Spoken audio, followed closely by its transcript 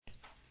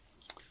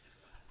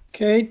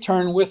Okay,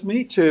 turn with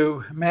me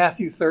to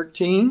Matthew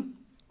 13.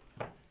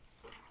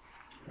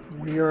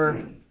 We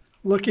are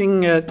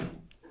looking at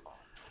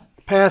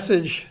a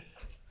passage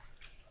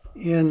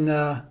in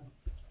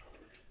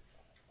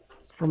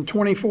from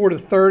 24 to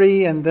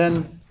 30 and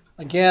then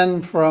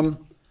again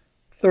from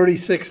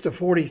 36 to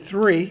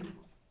 43.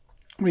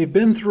 We've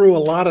been through a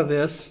lot of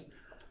this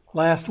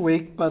last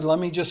week, but let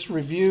me just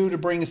review to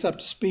bring us up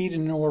to speed,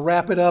 and we'll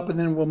wrap it up and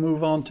then we'll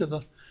move on to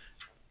the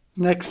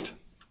next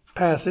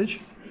passage.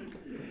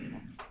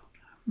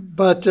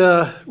 But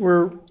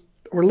we're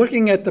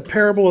looking at the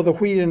parable of the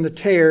wheat and the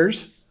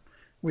tares.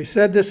 We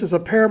said this is a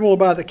parable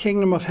about the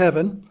kingdom of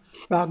heaven,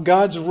 about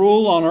God's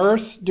rule on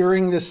earth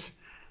during this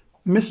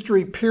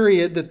mystery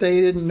period that they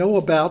didn't know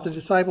about, the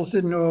disciples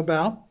didn't know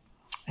about.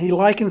 He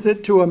likens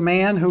it to a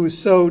man who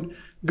sowed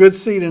good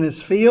seed in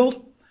his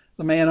field.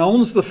 The man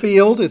owns the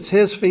field. It's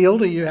his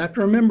field. You have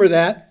to remember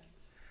that.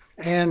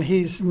 And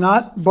he's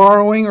not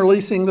borrowing or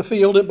leasing the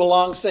field. It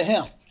belongs to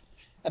him.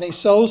 And he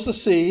sows the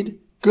seed.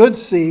 Good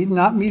seed,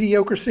 not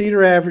mediocre seed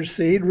or average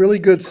seed, really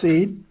good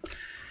seed.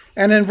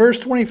 And in verse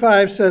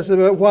 25 says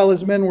that while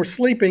his men were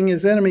sleeping,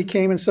 his enemy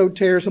came and sowed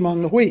tares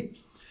among the wheat.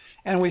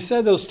 And we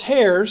said those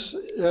tares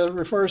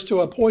refers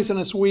to a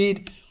poisonous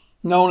weed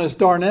known as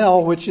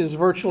darnel, which is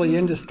virtually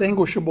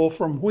indistinguishable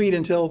from wheat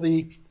until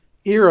the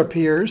ear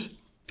appears.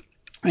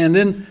 And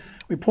then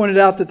we pointed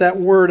out that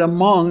word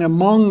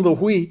among the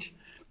wheat,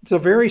 it's a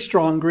very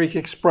strong Greek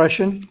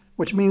expression,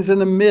 which means in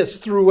the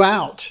midst,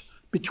 throughout,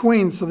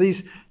 between. So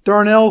these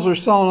darnels are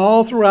sown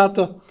all throughout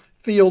the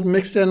field,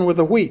 mixed in with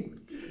the wheat.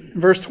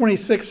 Verse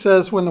 26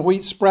 says, when the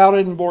wheat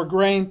sprouted and bore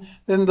grain,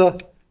 then the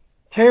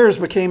tares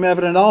became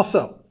evident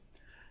also.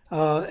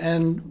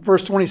 And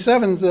verse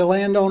 27, the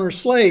landowner's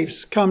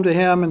slaves come to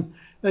him and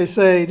they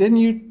say, didn't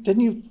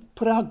you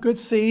put out good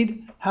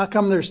seed? How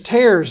come there's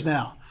tares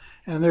now?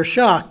 And they're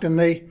shocked, and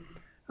they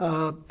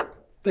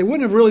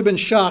wouldn't have really been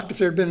shocked if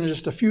there had been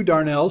just a few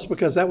darnels,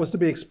 because that was to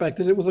be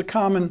expected. It was a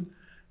common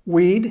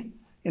weed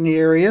in the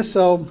area,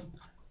 so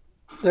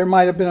there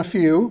might have been a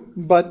few,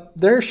 but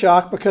they're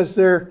shocked because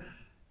the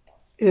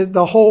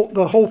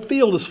whole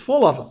field is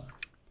full of them.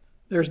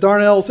 There's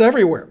darnels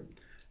everywhere.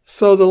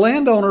 So the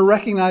landowner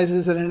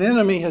recognizes that an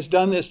enemy has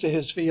done this to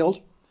his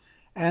field,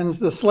 and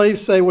the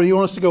slaves say, well, do you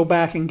want us to go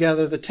back and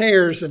gather the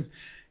tares? And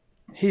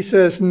he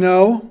says,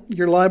 no,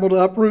 you're liable to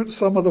uproot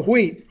some of the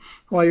wheat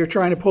while you're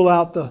trying to pull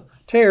out the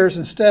tares.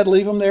 Instead,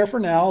 leave them there for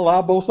now.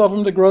 Allow both of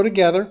them to grow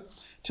together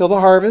till the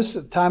harvest.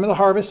 At the time of the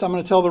harvest, I'm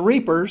going to tell the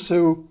reapers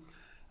to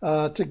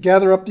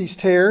gather up these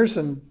tares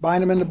and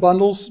bind them into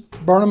bundles,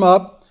 burn them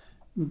up,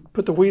 and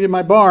put the wheat in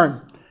my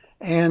barn.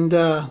 And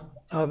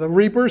the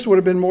reapers would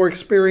have been more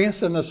experienced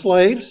than the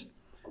slaves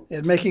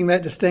in making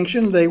that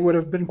distinction. They would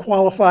have been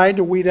qualified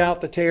to weed out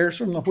the tares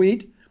from the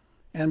wheat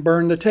and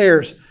burn the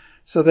tares.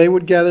 So they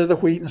would gather the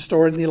wheat and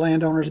store it in the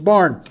landowner's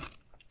barn.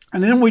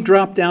 And then we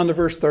drop down to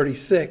verse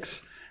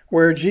 36,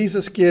 where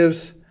Jesus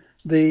gives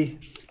the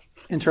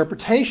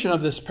interpretation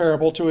of this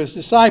parable to his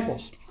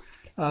disciples.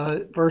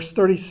 Verse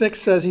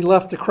 36 says he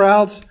left the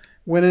crowds,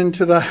 went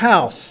into the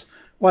house.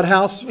 What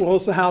house? What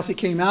was the house he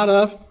came out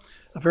of?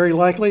 Very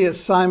likely it's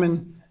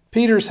Simon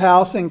Peter's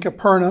house in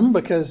Capernaum,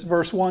 because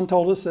verse 1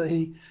 told us that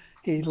he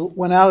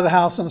went out of the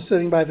house and was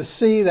sitting by the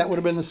sea. That would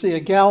have been the Sea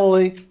of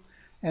Galilee.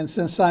 And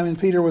since Simon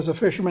Peter was a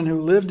fisherman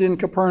who lived in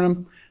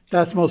Capernaum,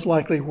 that's most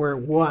likely where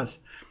it was.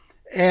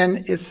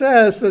 And it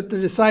says that the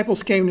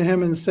disciples came to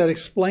him and said,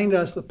 explain to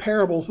us the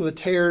parables of the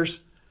tares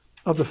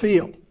of the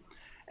field.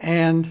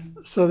 And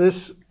so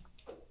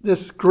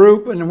this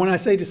group, and when I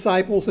say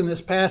disciples in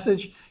this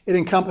passage, it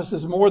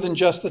encompasses more than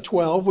just the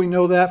 12. We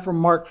know that from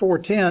Mark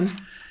 4:10.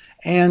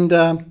 And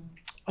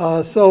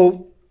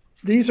so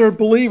these are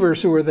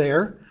believers who are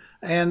there,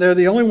 and they're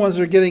the only ones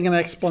that are getting an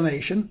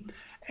explanation.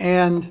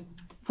 And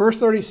verse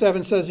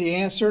 37 says, he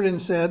answered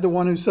and said, the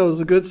one who sows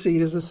the good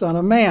seed is the Son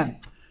of Man.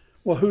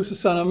 Well, who's the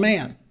Son of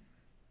Man?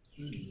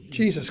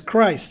 Jesus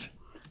Christ.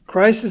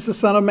 Christ is the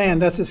Son of Man.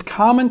 That's his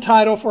common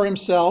title for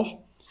himself.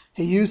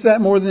 He used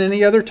that more than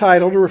any other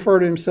title to refer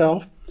to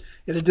himself.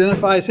 It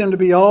identifies him to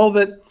be all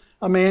that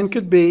a man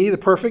could be, the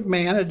perfect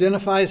man. It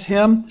identifies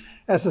him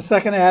as the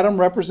second Adam,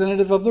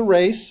 representative of the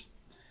race.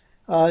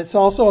 It's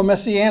also a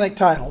messianic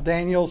title.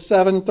 Daniel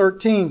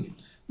 7:13,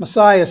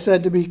 Messiah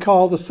said to be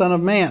called the Son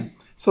of Man.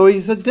 So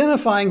he's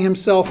identifying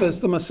himself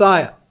as the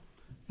Messiah,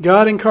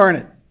 God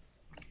incarnate.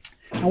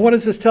 And what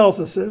does this tell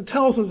us? It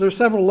tells us there's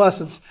several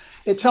lessons.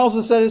 It tells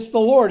us that it's the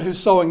Lord who's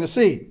sowing the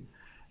seed.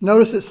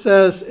 Notice it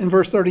says in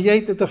verse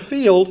 38 that the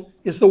field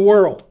is the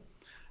world.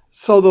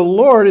 So the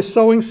Lord is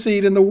sowing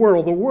seed in the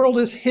world. The world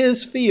is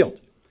his field.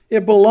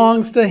 It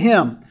belongs to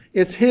him.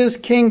 It's his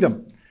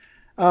kingdom.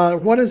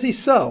 What does he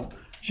sow?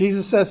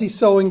 Jesus says he's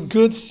sowing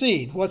good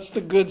seed. What's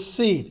the good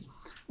seed?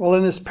 Well,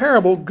 in this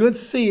parable, good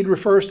seed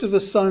refers to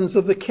the sons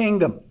of the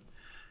kingdom.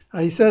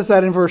 He says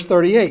that in verse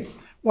 38.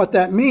 What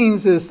that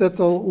means is that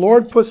the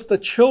Lord puts the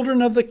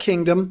children of the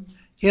kingdom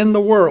in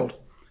the world.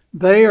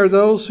 They are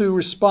those who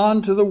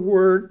respond to the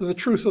word, the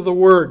truth of the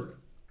word.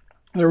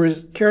 They're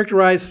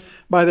characterized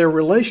By their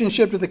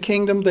relationship to the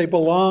kingdom, they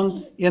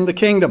belong in the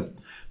kingdom.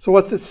 So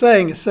what's it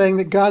saying? It's saying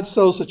that God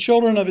sows the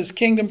children of his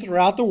kingdom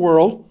throughout the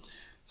world.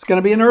 It's going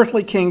to be an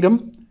earthly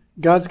kingdom.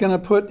 God's going to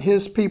put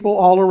his people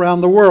all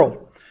around the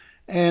world.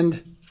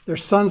 And they're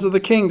sons of the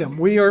kingdom.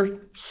 We are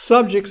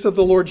subjects of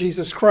the Lord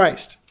Jesus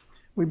Christ.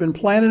 We've been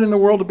planted in the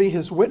world to be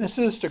his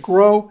witnesses, to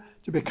grow,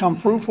 to become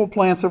fruitful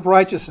plants of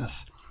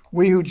righteousness.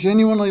 We who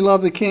genuinely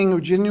love the King, who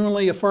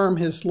genuinely affirm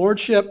his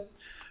lordship,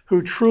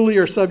 who truly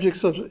are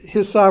subjects of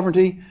his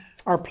sovereignty,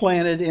 are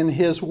planted in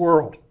his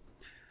world.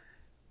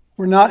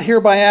 We're not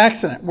here by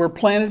accident. We're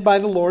planted by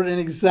the Lord in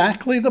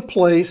exactly the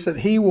place that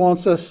he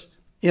wants us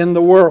in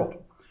the world.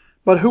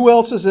 But who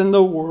else is in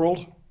the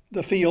world,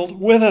 the field,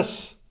 with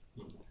us?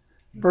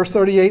 Verse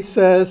 38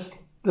 says,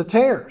 the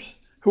tares,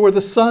 who are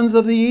the sons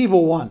of the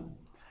evil one.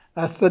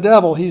 That's the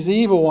devil. He's the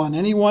evil one.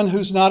 Anyone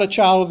who's not a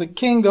child of the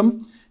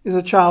kingdom is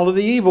a child of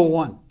the evil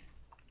one.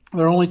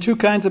 There are only two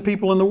kinds of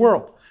people in the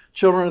world,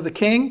 children of the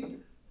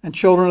king and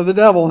children of the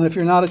devil. And if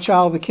you're not a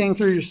child of the king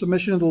through your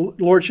submission to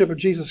the lordship of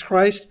Jesus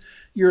Christ,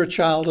 you're a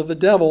child of the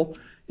devil.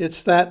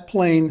 It's that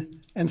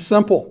plain and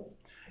simple.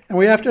 And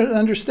we have to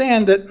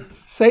understand that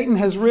Satan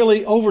has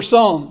really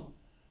oversown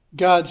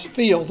God's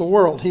field, the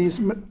world. He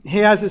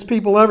has his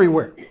people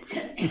everywhere.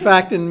 In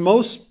fact, in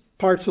most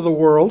parts of the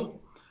world,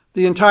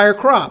 the entire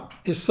crop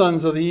is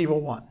sons of the evil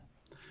one.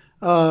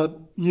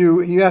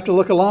 You have to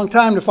look a long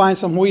time to find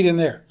some wheat in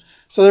there.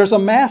 So there's a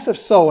massive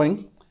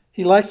sowing.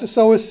 He likes to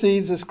sow his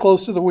seeds as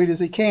close to the wheat as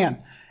he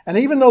can. And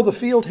even though the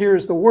field here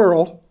is the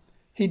world,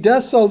 he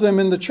does sow them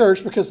in the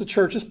church because the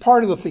church is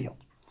part of the field.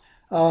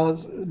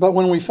 But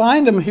when we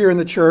find them here in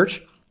the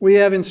church, we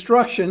have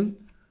instruction,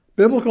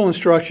 biblical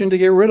instruction, to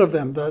get rid of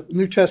them. The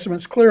New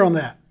Testament's clear on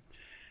that.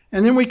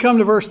 And then we come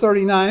to verse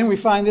 39 and we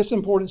find this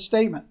important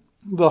statement.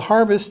 The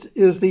harvest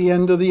is the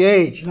end of the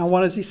age. Now,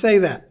 why does he say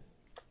that?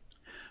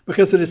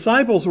 Because the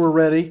disciples were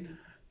ready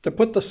to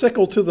put the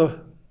sickle to the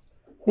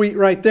wheat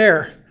right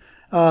there.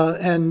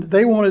 And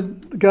they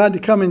wanted God to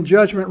come in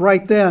judgment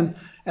right then.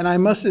 And I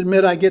must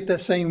admit, I get that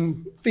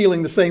same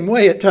feeling the same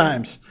way at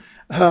times.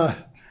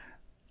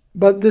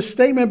 But this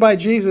statement by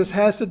Jesus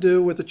has to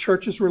do with the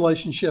church's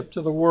relationship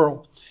to the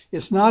world.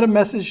 It's not a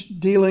message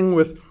dealing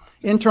with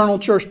internal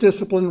church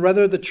discipline,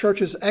 rather the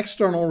church's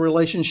external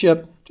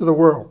relationship to the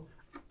world.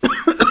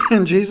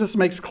 And Jesus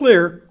makes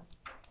clear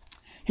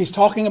he's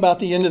talking about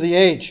the end of the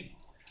age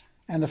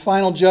and the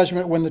final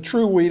judgment when the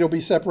true wheat will be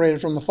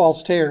separated from the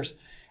false tares.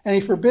 And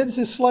he forbids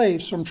his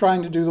slaves from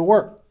trying to do the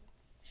work.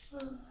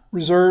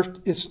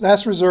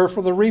 That's reserved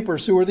for the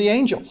reapers, who are the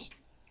angels.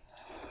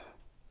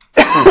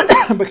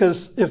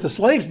 Because if the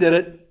slaves did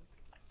it,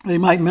 they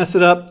might mess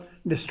it up,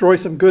 destroy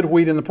some good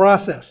wheat in the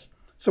process.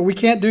 So we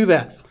can't do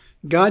that.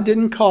 God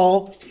didn't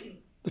call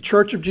the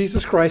Church of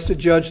Jesus Christ to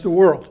judge the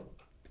world.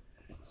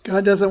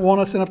 God doesn't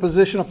want us in a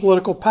position of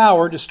political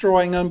power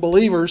destroying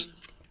unbelievers,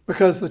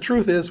 because the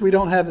truth is we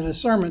don't have the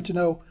discernment to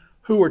know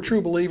who are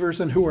true believers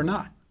and who are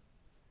not.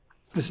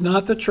 It's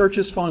not the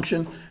church's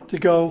function to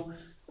go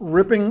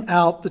ripping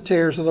out the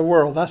tares of the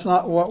world. That's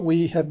not what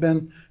we have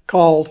been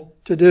called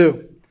to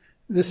do.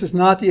 This is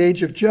not the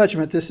age of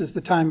judgment. This is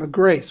the time of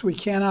grace. We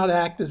cannot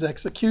act as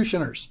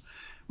executioners.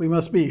 We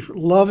must be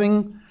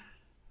loving,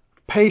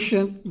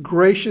 patient,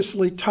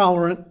 graciously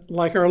tolerant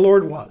like our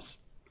Lord was.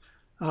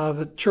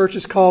 The church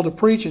is called to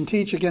preach and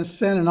teach against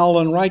sin and all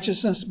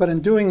unrighteousness, but in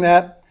doing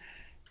that,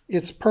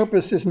 its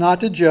purpose is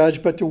not to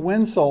judge, but to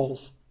win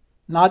souls,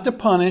 not to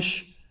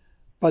punish,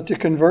 but to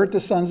convert the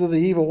sons of the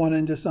evil one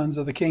into sons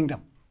of the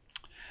kingdom.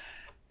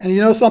 And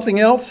you know something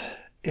else?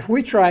 If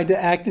we tried to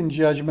act in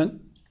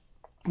judgment,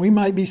 we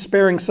might be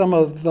sparing some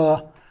of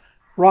the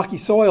rocky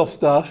soil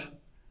stuff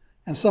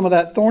and some of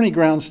that thorny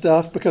ground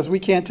stuff because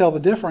we can't tell the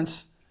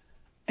difference,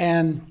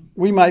 and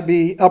we might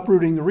be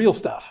uprooting the real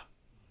stuff.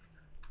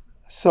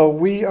 So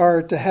we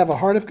are to have a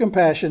heart of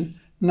compassion,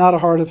 not a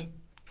heart of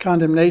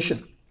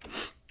condemnation.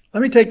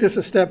 Let me take this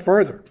a step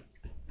further.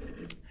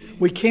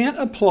 We can't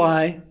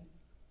apply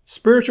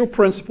spiritual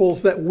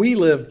principles that we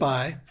live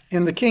by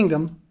in the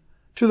kingdom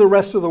to the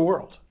rest of the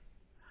world.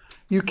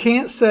 You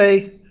can't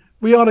say,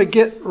 we ought to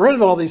get rid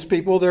of all these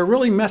people. They're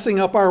really messing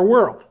up our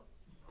world.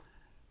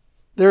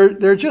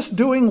 They're just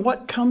doing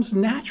what comes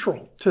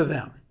natural to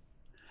them.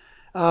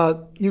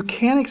 You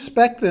can't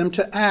expect them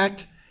to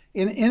act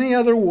in any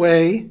other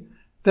way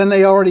than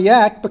they already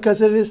act,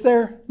 because it is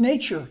their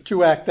nature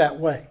to act that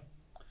way.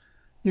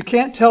 You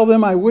can't tell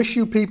them, I wish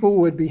you people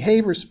would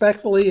behave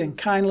respectfully and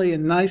kindly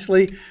and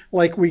nicely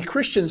like we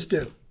Christians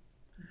do.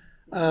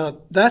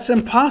 That's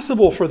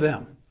impossible for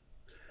them,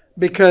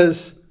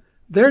 because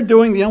they're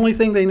doing the only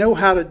thing they know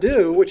how to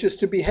do, which is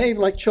to behave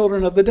like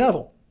children of the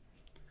devil.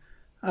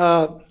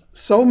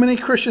 So many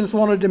Christians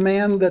want to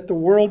demand that the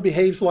world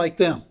behaves like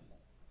them.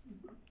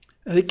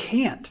 They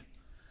can't.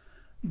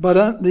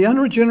 But the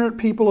unregenerate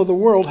people of the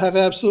world have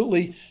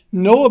absolutely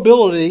no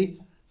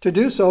ability to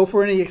do so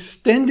for any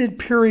extended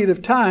period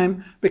of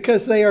time,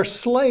 because they are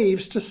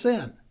slaves to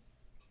sin.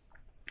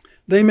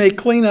 They may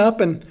clean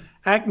up and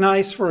act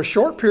nice for a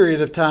short period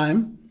of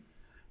time,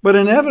 But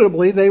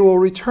inevitably, they will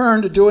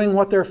return to doing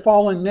what their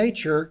fallen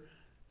nature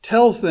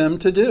tells them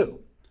to do.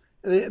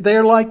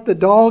 They're like the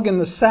dog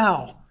and the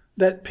sow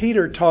that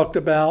Peter talked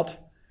about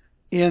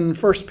in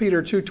 1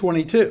 Peter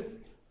 2:22,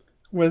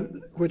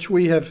 which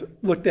we have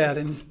looked at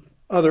in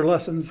other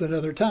lessons at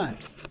other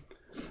times.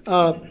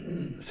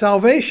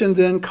 Salvation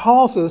then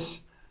calls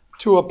us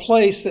to a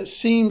place that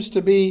seems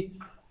to be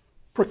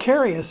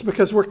precarious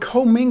because we're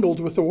commingled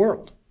with the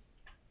world.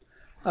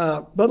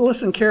 But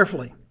listen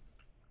carefully.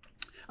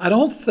 I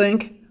don't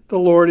think the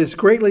Lord is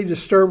greatly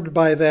disturbed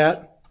by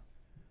that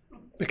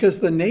because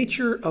the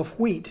nature of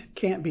wheat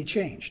can't be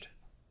changed.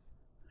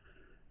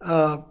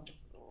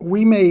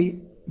 We may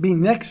be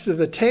next to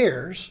the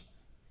tares,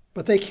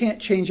 but they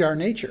can't change our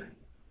nature.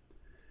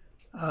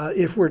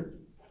 If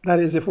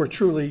we're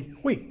truly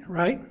wheat,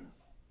 right?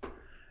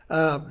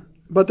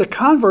 But the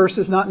converse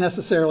is not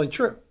necessarily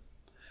true.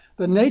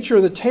 The nature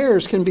of the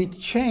tares can be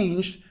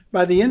changed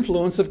by the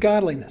influence of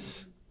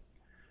godliness.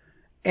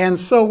 And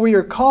so we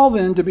are called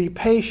then to be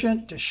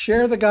patient, to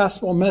share the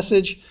gospel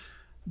message,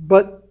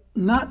 but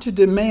not to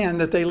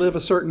demand that they live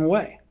a certain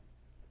way.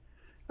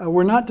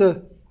 We're not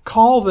to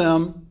call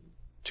them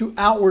to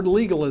outward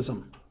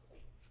legalism.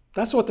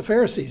 That's what the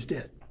Pharisees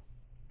did.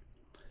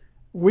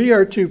 We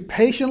are to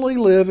patiently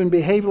live and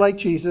behave like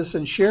Jesus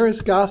and share his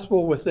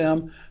gospel with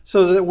them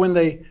so that when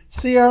they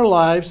see our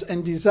lives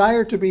and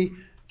desire to be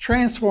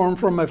transformed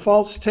from a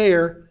false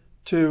tare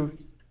to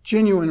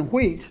genuine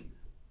wheat,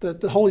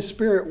 that the Holy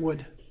Spirit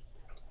would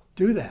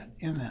do that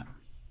in them.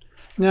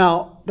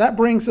 Now, that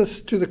brings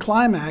us to the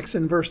climax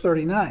in verse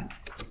 39.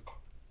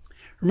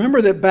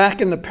 Remember that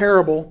back in the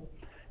parable,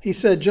 he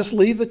said, just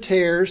leave the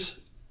tares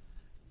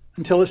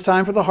until it's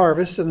time for the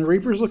harvest, and the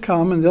reapers will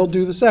come and they'll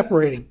do the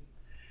separating.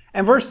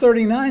 And verse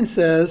 39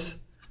 says,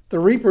 the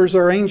reapers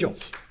are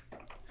angels.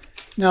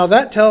 Now,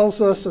 that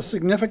tells us a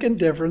significant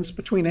difference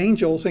between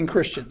angels and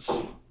Christians.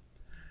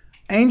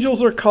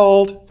 Angels are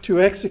called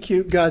to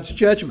execute God's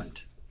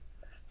judgment.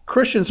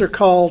 Christians are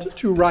called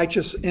to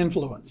righteous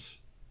influence.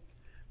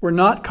 We're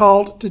not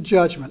called to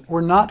judgment.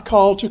 We're not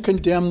called to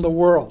condemn the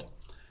world.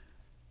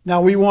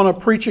 Now, we want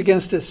to preach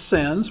against its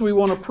sins. We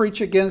want to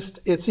preach against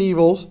its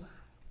evils.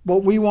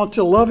 But we want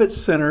to love its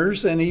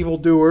sinners and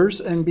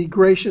evildoers and be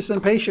gracious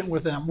and patient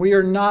with them. We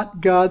are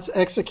not God's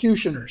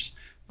executioners.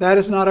 That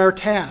is not our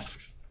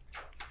task.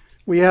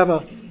 We have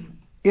an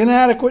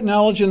inadequate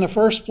knowledge in the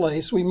first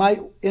place. We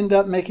might end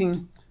up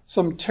making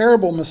some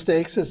terrible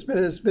mistakes, as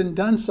has been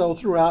done so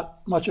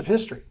throughout much of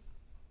history.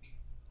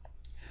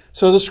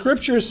 So the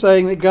scripture is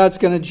saying that God's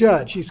going to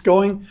judge. He's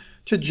going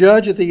to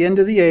judge at the end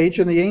of the age,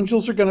 and the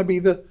angels are going to be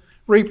the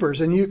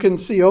reapers. And you can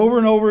see over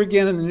and over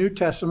again in the New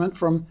Testament,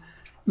 from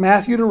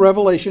Matthew to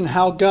Revelation,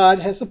 how God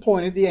has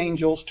appointed the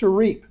angels to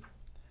reap.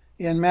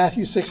 In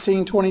Matthew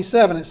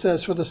 16:27, it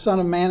says, for the Son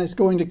of Man is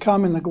going to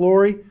come in the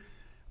glory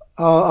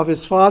of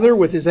his Father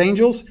with his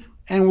angels,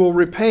 and will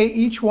repay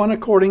each one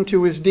according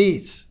to his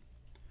deeds.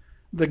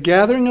 The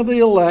gathering of the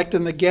elect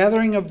and the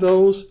gathering of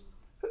those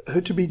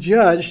who to be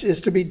judged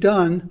is to be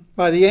done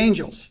by the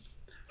angels.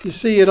 You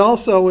see it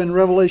also in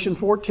Revelation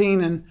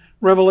 14 and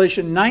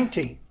Revelation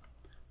 19,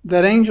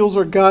 that angels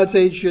are God's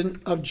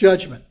agent of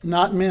judgment,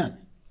 not men.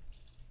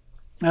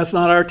 That's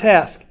not our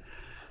task.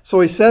 So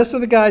he says to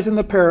the guys in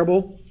the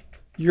parable,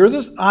 you're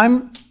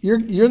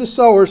the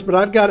sowers, but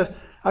I've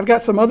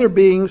got some other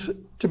beings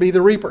to be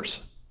the reapers.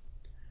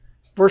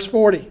 Verse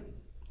 40.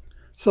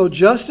 So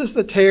just as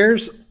the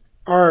tares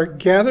are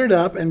gathered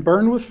up and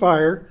burned with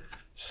fire,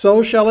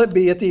 so shall it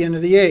be at the end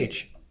of the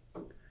age.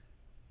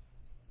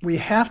 We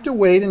have to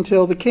wait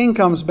until the king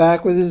comes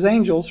back with his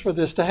angels for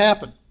this to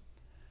happen.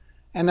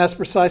 And that's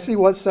precisely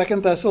what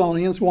 2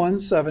 Thessalonians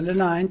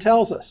 1:7-9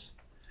 tells us.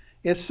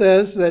 It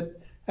says that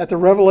at the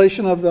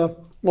revelation of the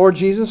Lord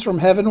Jesus from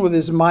heaven with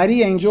his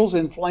mighty angels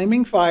in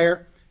flaming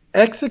fire,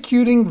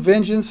 executing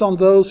vengeance on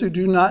those who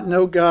do not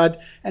know God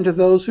and to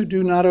those who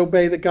do not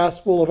obey the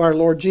gospel of our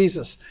Lord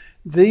Jesus.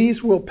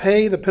 These will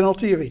pay the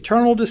penalty of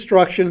eternal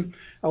destruction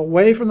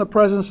away from the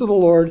presence of the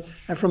Lord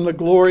and from the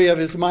glory of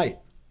his might.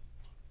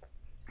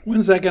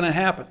 When's that going to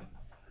happen?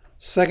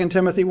 2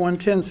 Timothy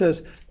 1:10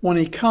 says, when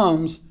he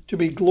comes to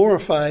be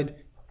glorified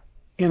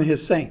in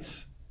his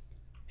saints.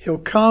 He'll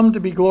come to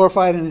be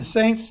glorified in his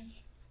saints,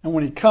 and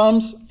when he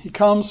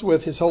comes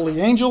with his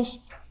holy angels,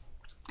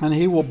 and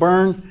he will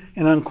burn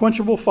in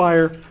unquenchable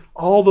fire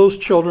all those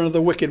children of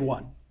the wicked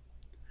one.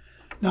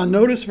 Now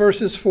notice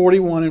verses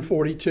 41 and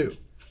 42.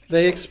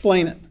 They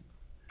explain it.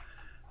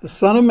 The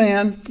Son of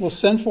Man will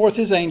send forth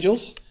his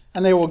angels,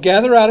 and they will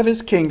gather out of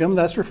his kingdom.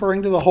 That's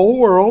referring to the whole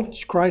world.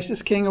 Christ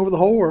is king over the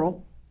whole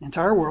world,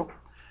 entire world.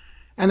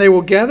 And they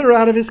will gather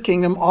out of his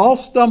kingdom all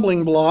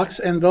stumbling blocks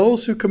and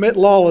those who commit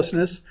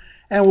lawlessness,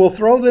 and will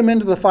throw them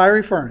into the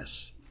fiery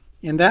furnace.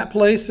 In that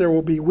place there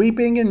will be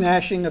weeping and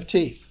gnashing of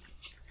teeth.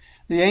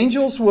 The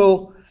angels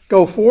will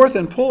go forth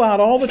and pull out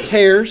all the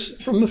tares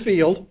from the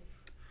field,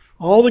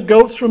 all the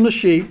goats from the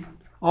sheep,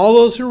 all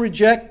those who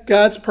reject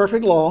God's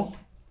perfect law.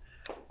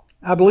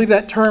 I believe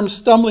that term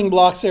stumbling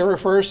blocks there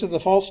refers to the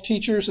false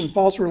teachers and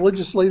false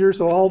religious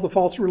leaders of all the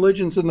false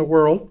religions in the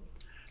world.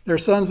 They're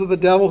sons of the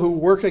devil who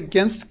work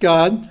against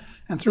God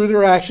and through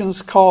their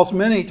actions cause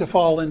many to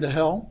fall into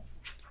hell.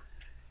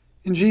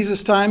 In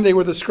Jesus' time, they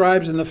were the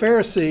scribes and the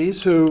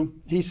Pharisees who,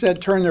 he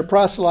said, turned their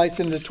proselytes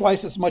into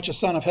twice as much a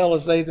son of hell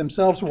as they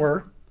themselves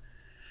were.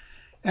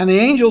 And the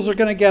angels are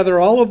going to gather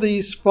all of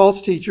these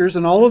false teachers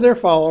and all of their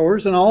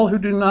followers and all who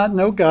do not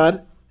know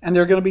God, and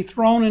they're going to be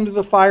thrown into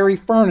the fiery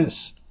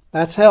furnace.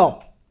 That's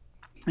hell,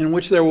 in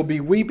which there will be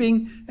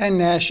weeping and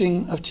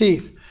gnashing of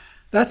teeth.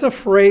 That's a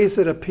phrase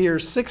that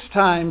appears 6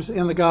 times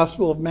in the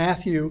Gospel of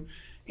Matthew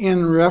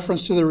in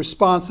reference to the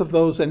response of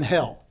those in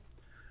hell.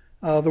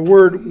 The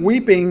word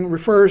weeping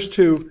refers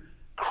to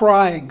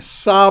crying,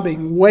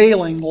 sobbing,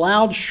 wailing,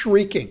 loud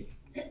shrieking.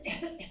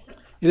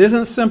 It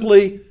isn't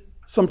simply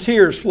some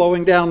tears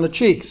flowing down the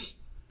cheeks.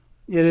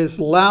 It is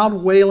loud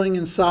wailing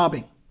and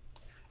sobbing.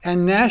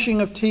 And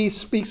gnashing of teeth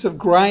speaks of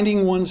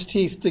grinding one's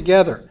teeth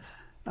together.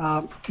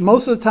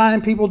 Most of the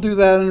time, people do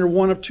that under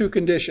one of 2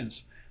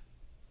 conditions.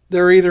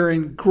 They're either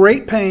in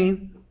great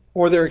pain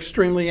or they're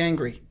extremely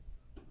angry.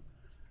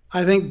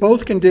 I think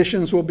both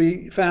conditions will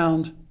be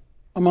found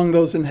among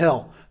those in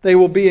hell. They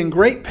will be in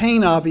great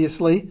pain,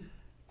 obviously,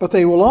 but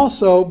they will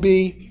also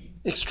be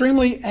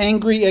extremely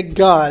angry at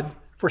God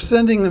for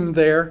sending them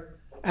there,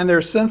 and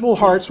their sinful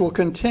hearts will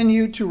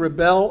continue to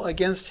rebel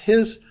against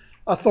his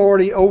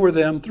authority over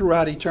them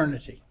throughout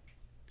eternity.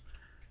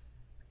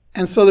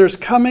 And so there's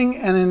coming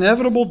an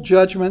inevitable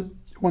judgment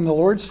when the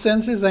Lord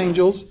sends his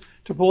angels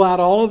to pull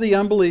out all of the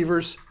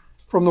unbelievers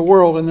from the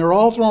world, and they're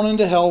all thrown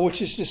into hell,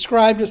 which is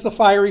described as the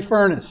fiery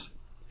furnace.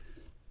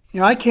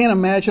 I can't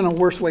imagine a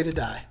worse way to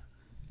die.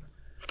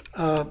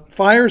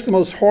 Fire is the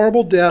most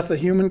horrible death a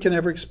human can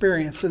ever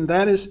experience, and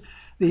that is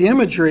the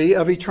imagery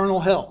of eternal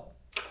hell.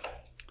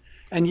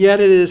 And yet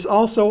it is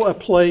also a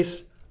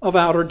place of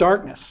outer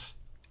darkness.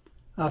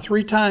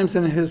 3 times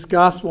in his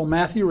gospel,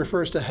 Matthew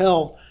refers to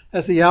hell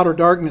as the outer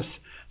darkness.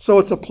 So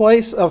it's a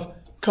place of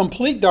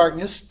complete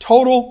darkness,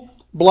 total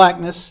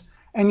blackness,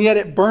 and yet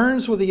it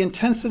burns with the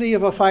intensity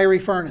of a fiery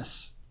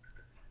furnace.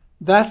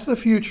 That's the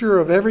future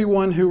of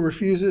everyone who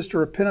refuses to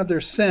repent of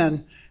their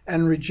sin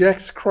and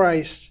rejects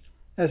Christ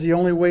as the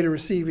only way to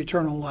receive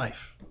eternal life.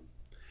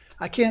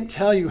 I can't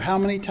tell you how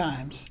many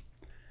times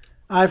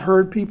I've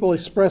heard people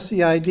express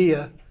the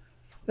idea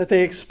that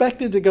they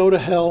expected to go to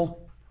hell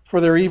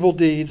for their evil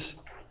deeds,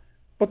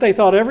 but they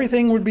thought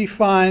everything would be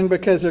fine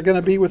because they're going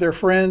to be with their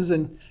friends,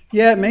 and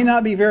it may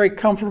not be very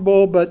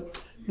comfortable, but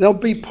they'll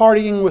be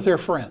partying with their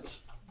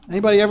friends.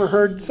 Anybody ever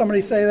heard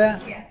somebody say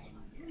that? Yes.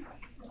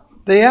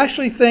 They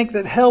actually think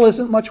that hell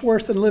isn't much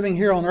worse than living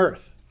here on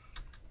earth.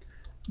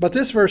 But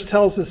this verse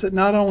tells us that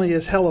not only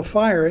is hell a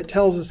fire, it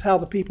tells us how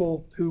the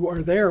people who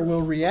are there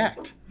will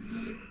react.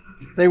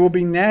 They will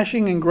be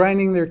gnashing and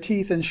grinding their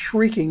teeth and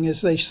shrieking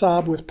as they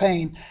sob with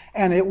pain,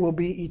 and it will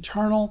be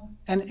eternal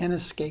and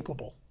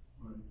inescapable.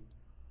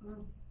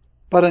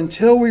 But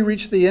until we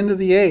reach the end of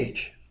the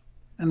age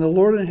and the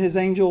Lord and his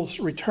angels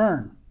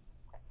return,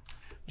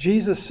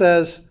 Jesus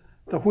says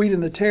the wheat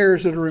and the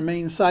tares are to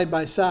remain side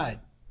by side,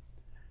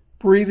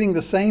 breathing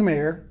the same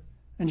air,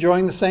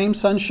 enjoying the same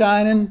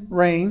sunshine and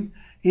rain,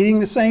 eating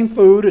the same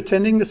food,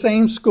 attending the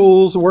same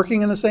schools,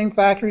 working in the same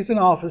factories and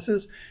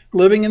offices,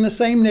 living in the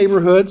same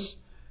neighborhoods,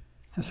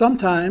 and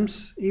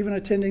sometimes even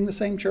attending the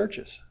same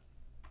churches.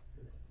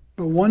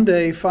 But one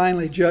day,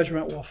 finally,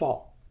 judgment will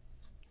fall.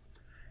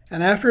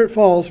 And after it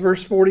falls,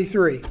 verse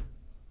 43,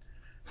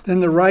 then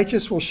the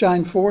righteous will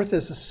shine forth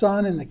as the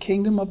sun in the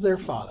kingdom of their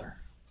Father.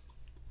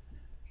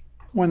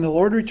 When the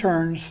Lord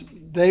returns,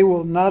 they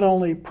will not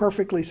only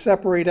perfectly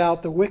separate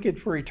out the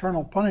wicked for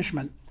eternal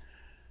punishment,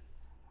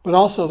 but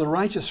also the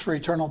righteous for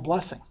eternal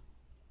blessing.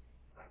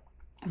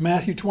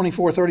 Matthew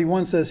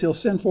 24:31 says he'll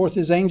send forth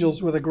his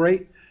angels with a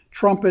great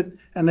trumpet,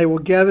 and they will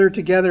gather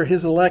together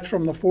his elect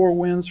from the 4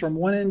 winds, from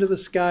one end of the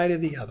sky to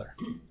the other.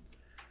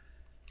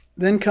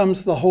 Then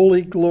comes the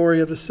holy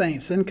glory of the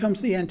saints. Then comes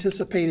the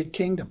anticipated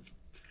kingdom.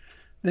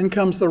 Then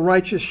comes the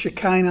righteous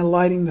Shekinah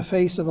lighting the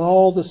face of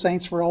all the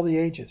saints for all the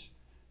ages.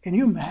 Can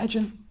you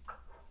imagine?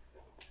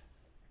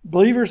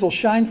 Believers will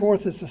shine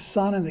forth as the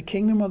sun in the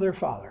kingdom of their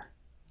Father.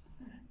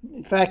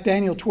 In fact,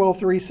 Daniel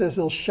 12:3 says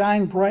they'll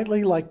shine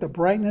brightly like the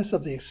brightness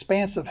of the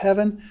expanse of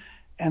heaven,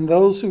 and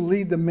those who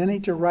lead the many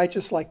to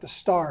righteous like the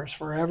stars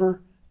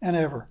forever and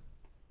ever.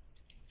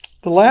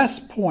 The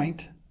last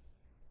point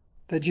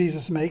that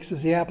Jesus makes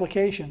is the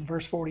application,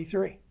 verse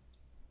 43.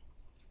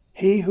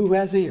 He who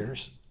has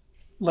ears,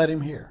 let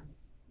him hear.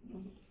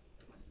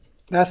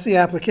 That's the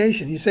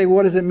application. You say,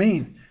 what does it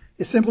mean?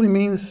 It simply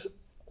means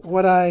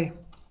what I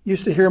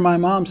used to hear my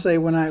mom say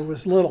when I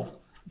was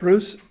little.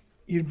 Bruce,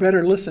 you'd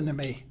better listen to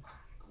me.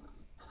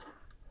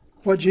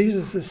 What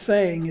Jesus is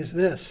saying is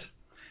this.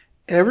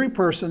 Every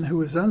person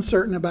who is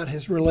uncertain about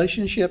his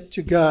relationship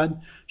to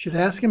God should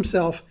ask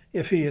himself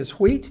if he is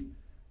wheat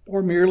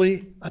or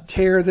merely a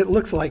tare that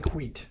looks like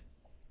wheat.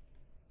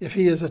 If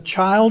he is a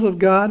child of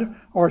God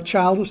or a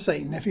child of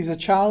Satan. If he's a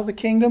child of the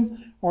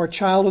kingdom or a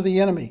child of the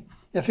enemy.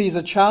 If he's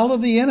a child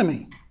of the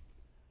enemy,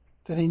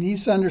 then he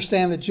needs to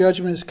understand that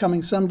judgment is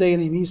coming someday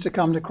and he needs to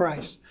come to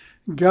Christ.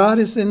 God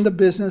is in the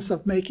business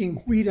of making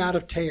wheat out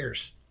of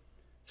tares,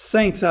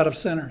 saints out of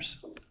sinners.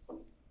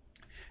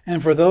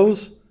 And for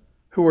those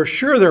who are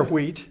sure they're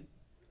wheat,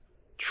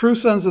 true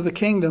sons of the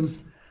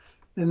kingdom,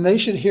 then they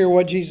should hear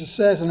what Jesus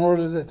says in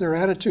order that their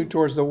attitude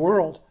towards the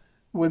world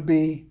would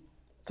be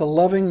the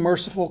loving,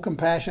 merciful,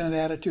 compassionate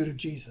attitude of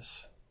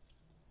Jesus.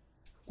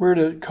 We're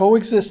to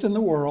coexist in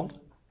the world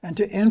and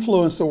to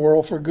influence the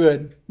world for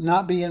good,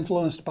 not be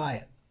influenced by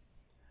it.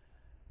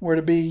 We're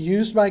to be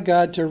used by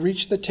God to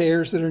reach the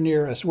tares that are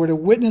near us. We're to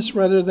witness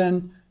rather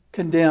than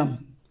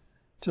condemn,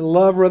 to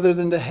love rather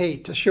than to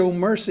hate, to show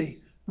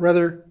mercy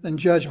rather than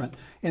judgment.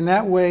 In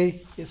that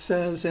way, it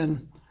says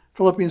in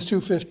Philippians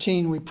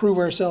 2:15, we prove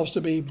ourselves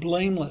to be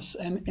blameless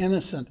and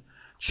innocent,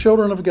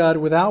 children of God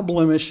without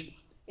blemish,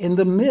 in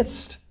the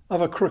midst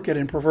of a crooked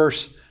and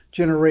perverse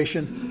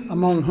generation,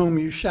 among whom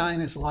you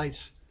shine as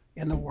lights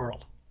in the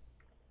world.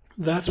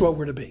 That's what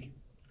we're to be.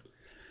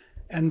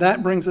 And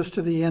that brings us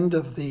to the end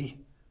of the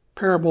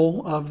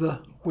parable of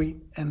the wheat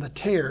and the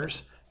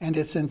tares and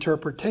its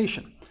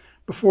interpretation.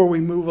 Before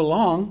we move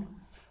along,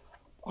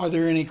 are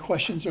there any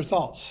questions or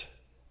thoughts?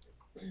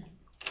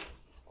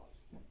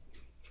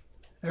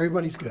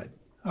 Everybody's good.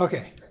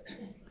 Okay.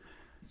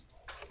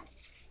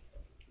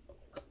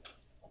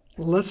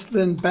 Let's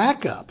then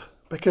back up,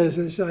 because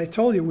as I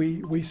told you,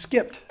 we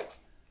skipped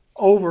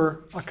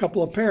over a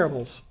couple of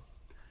parables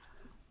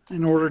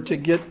in order to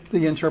get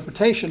the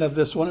interpretation of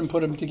this one and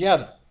put them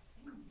together.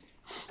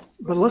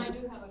 But let's. I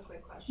do have a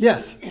quick question.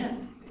 Yes.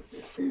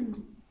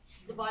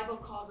 The Bible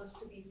calls us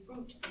to be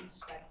fruit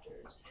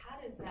inspectors. How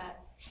does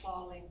that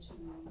fall into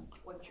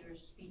what you're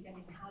speaking? I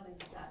mean, how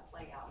does that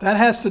play out? That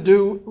has to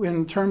do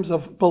in terms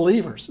of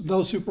believers,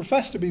 those who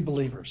profess to be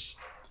believers.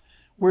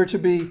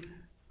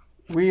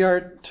 We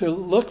are to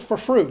look for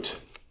fruit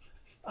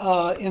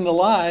in the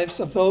lives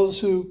of those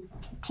who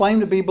claim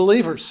to be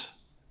believers.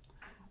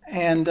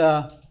 And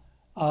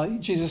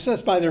Jesus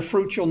says, by their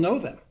fruit you'll know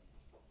them.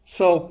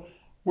 So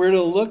we're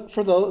to look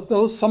for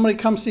those. Somebody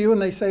comes to you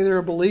and they say they're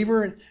a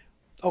believer, and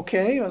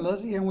okay,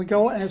 and we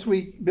go as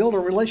we build a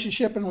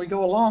relationship and we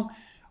go along,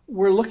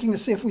 we're looking to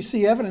see if we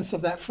see evidence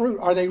of that fruit.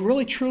 Are they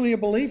really truly a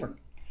believer?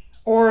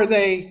 Or have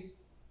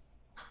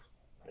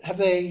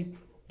they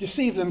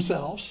deceived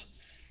themselves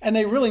and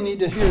they really need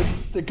to hear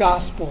the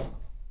gospel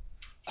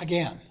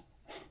again,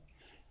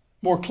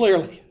 more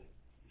clearly?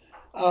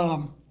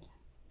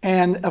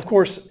 And of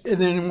course,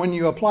 and then when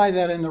you apply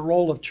that in the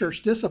role of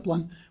church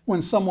discipline,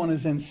 when someone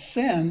is in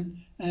sin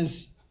and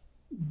is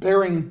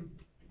bearing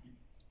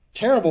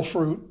terrible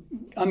fruit,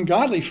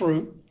 ungodly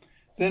fruit,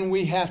 then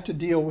we have to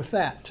deal with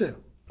that too.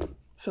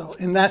 So,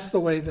 and that's the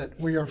way that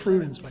we are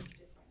fruit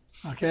inspectors.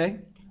 Okay?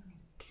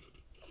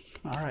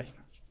 All right.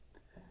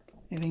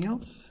 Anything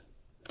else?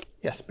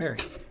 Yes, Barry.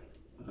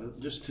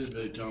 Just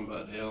today, talking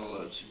about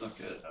hell,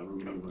 I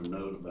remember a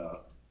note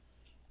about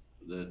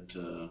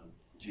that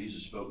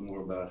Jesus spoke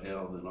more about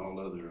hell than all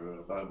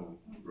other Bible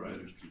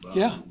writers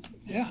combined.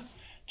 Yeah.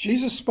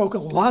 Jesus spoke a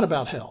lot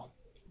about hell.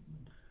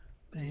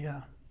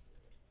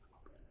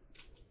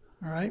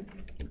 All right.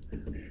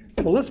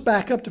 Well, let's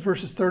back up to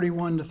verses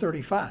 31 to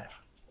 35.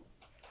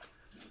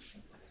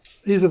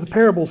 These are the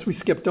parables we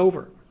skipped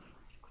over.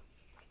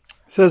 It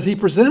says, he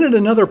presented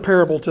another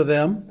parable to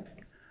them,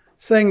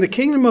 saying, the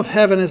kingdom of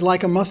heaven is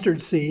like a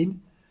mustard seed,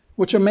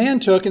 which a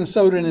man took and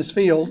sowed in his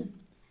field.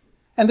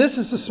 And this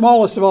is the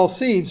smallest of all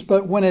seeds,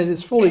 but when it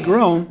is fully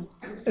grown,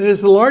 it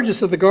is the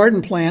largest of the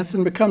garden plants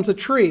and becomes a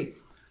tree,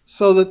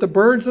 so that the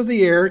birds of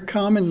the air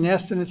come and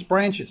nest in its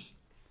branches.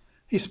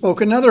 He spoke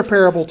another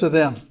parable to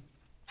them.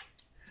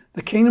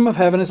 The kingdom of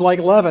heaven is like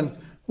leaven,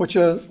 which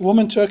a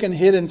woman took and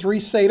hid in 3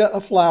 seah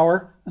of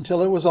flour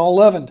until it was all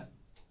leavened.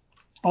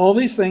 All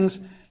these things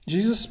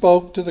Jesus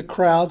spoke to the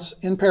crowds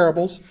in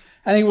parables,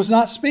 and he was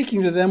not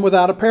speaking to them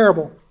without a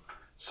parable,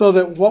 so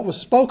that what was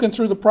spoken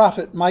through the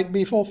prophet might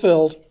be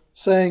fulfilled,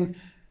 saying,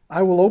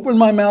 I will open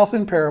my mouth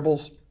in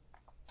parables,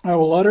 I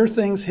will utter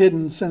things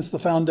hidden since the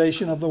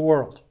foundation of the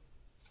world.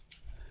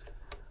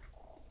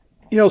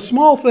 You know,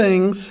 small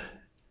things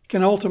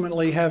can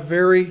ultimately have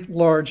very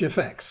large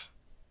effects.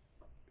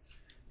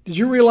 Did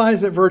you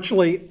realize that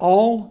virtually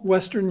all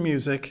Western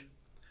music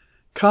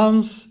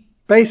comes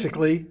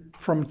basically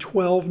from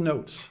 12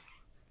 notes?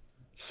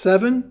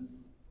 7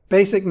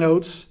 basic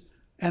notes,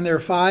 and there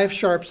are 5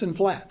 sharps and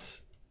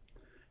flats.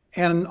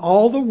 And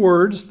all the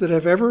words that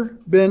have ever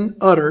been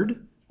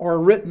uttered or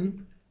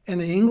written in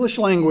the English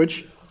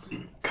language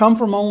come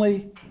from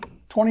only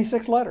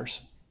 26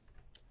 letters.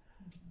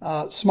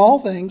 Small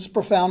things,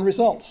 profound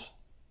results.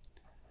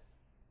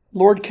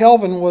 Lord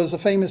Kelvin was a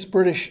famous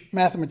British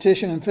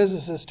mathematician and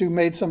physicist who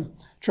made some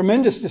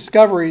tremendous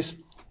discoveries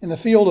in the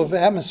field of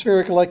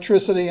atmospheric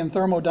electricity and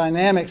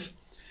thermodynamics,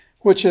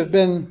 which have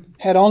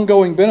had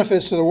ongoing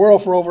benefits to the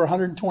world for over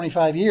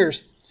 125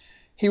 years.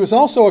 He was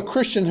also a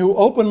Christian who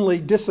openly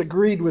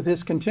disagreed with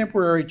his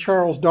contemporary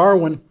Charles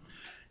Darwin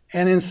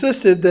and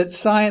insisted that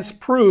science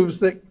proves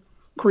that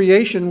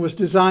creation was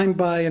designed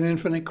by an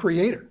infinite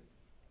creator.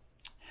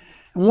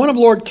 And one of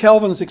Lord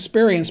Kelvin's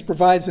experience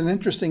provides an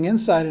interesting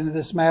insight into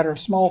this matter of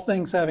small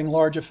things having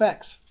large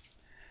effects.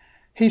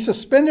 He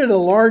suspended a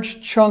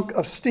large chunk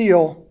of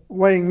steel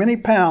weighing many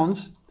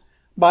pounds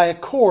by a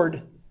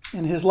cord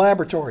in his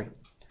laboratory.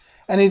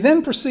 And he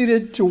then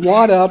proceeded to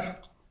wad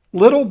up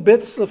little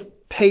bits of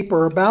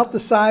paper about the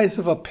size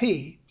of a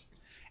pea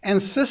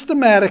and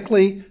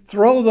systematically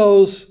throw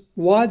those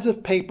wads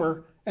of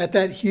paper at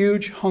that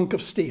huge hunk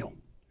of steel.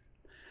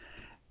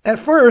 At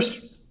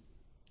first,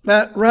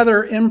 that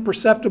rather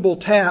imperceptible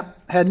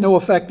tap had no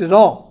effect at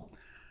all.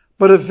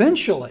 But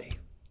eventually,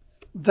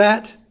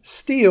 that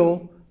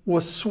steel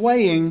was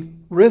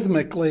swaying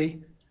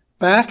rhythmically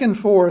back and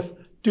forth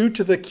due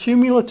to the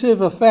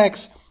cumulative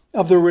effects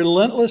of the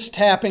relentless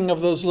tapping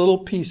of those little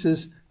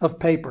pieces of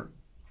paper.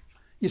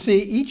 You see,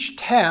 each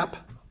tap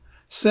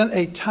sent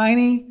a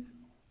tiny,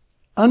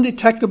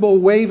 undetectable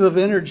wave of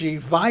energy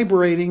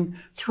vibrating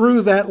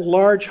through that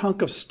large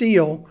hunk of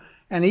steel,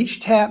 and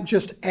each tap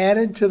just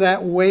added to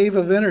that wave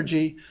of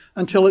energy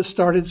until it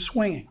started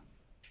swinging.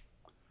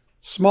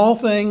 Small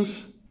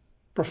things,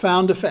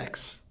 profound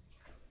effects.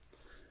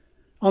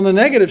 On the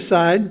negative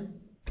side,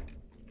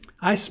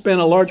 I spent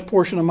a large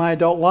portion of my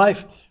adult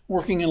life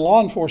working in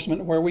law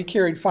enforcement where we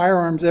carried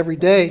firearms every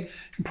day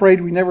and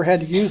prayed we never had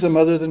to use them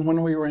other than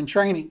when we were in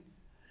training.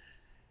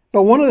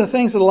 But one of the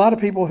things that a lot of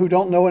people who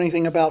don't know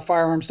anything about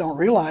firearms don't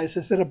realize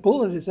is that a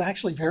bullet is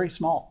actually very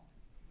small.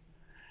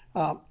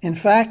 In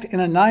fact, in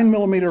a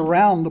 9mm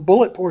round, the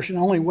bullet portion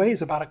only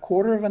weighs about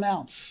 1/4 of an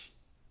ounce.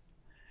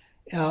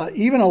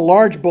 Even a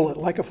large bullet,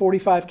 like a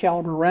 .45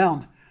 caliber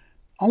round,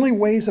 only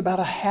weighs about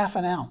 1/2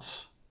 an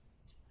ounce.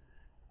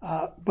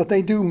 But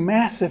they do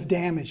massive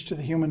damage to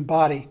the human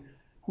body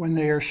when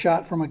they are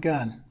shot from a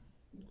gun.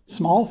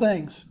 Small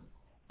things,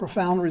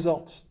 profound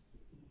results.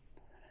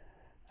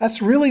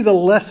 That's really the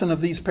lesson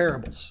of these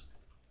parables.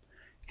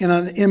 In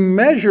an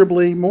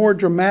immeasurably more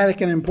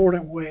dramatic and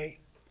important way,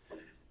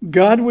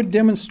 God would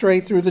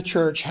demonstrate through the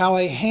church how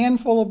a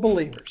handful of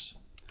believers,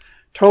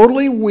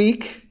 totally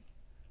weak,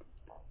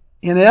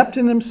 inept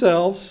in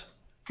themselves,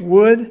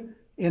 would,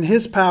 in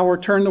His power,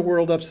 turn the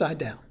world upside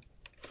down.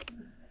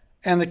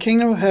 And the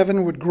kingdom of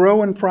heaven would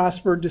grow and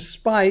prosper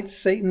despite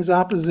Satan's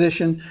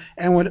opposition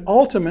and would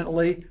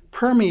ultimately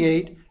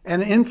permeate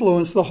and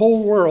influence the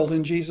whole world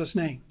in Jesus'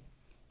 name.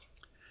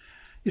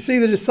 You see,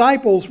 the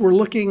disciples were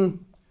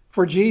looking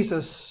for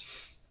Jesus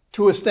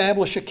to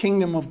establish a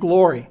kingdom of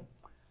glory,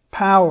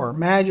 power,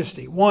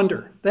 majesty,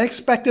 wonder. They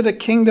expected a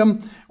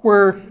kingdom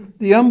where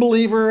the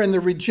unbeliever and the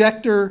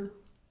rejecter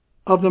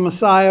of the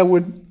Messiah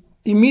would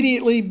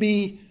immediately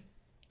be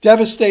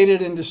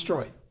devastated and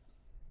destroyed.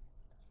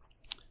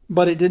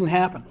 But it didn't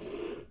happen.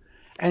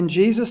 And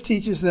Jesus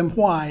teaches them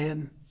why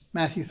in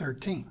Matthew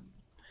 13.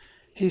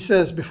 He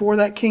says, before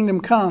that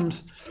kingdom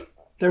comes,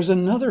 there's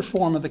another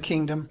form of the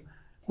kingdom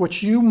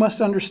which you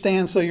must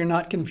understand so you're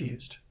not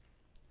confused.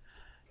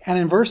 And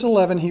in verse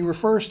 11, he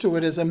refers to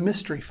it as a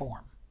mystery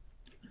form.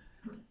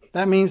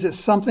 That means it's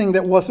something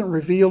that wasn't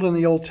revealed in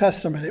the Old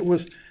Testament. It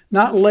was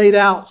not laid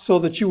out so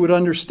that you would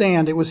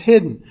understand. It was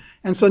hidden.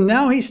 And so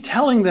now he's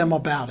telling them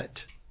about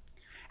it.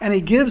 And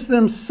he gives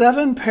them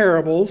 7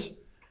 parables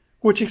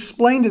which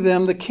explain to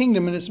them the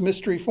kingdom in its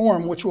mystery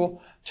form, which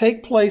will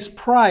take place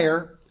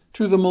prior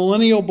to the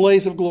millennial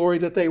blaze of glory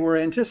that they were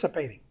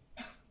anticipating.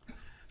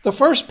 The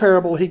first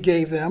parable he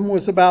gave them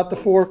was about the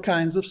 4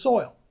 kinds of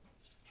soil.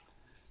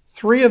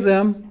 3 of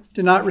them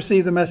did not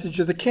receive the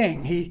message of the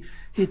king.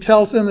 He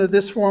tells them that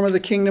this form of the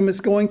kingdom is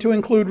going to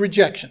include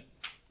rejection.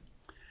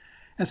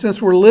 And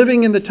since we're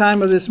living in the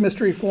time of this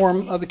mystery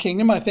form of the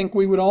kingdom, I think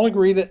we would all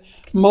agree that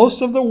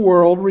most of the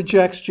world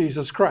rejects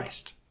Jesus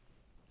Christ.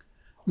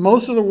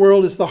 Most of the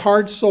world is the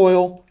hard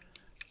soil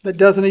that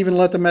doesn't even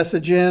let the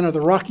message in, or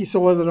the rocky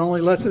soil that only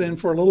lets it in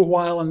for a little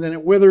while and then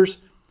it withers,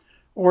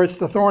 or it's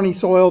the thorny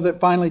soil that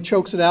finally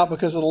chokes it out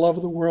because of the love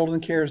of the world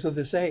and cares of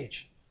this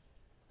age.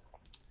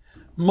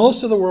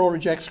 Most of the world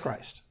rejects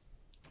Christ.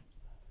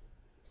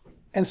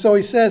 And so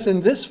he says,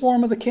 in this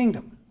form of the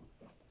kingdom,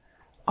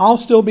 I'll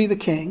still be the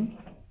king.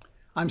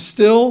 I'm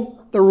still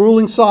the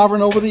ruling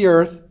sovereign over the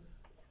earth,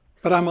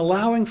 but I'm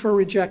allowing for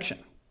rejection.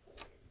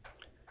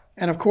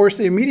 And of course,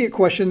 the immediate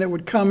question that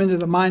would come into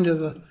the mind of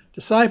the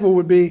disciple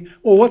would be,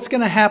 well, what's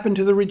going to happen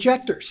to the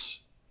rejectors?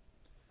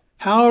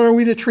 How are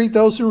we to treat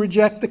those who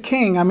reject the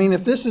king? I mean,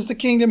 if this is the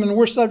kingdom and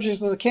we're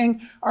subjects of the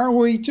king, aren't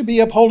we to be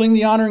upholding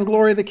the honor and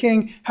glory of the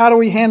king? How do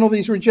we handle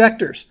these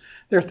rejectors?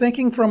 They're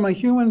thinking from a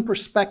human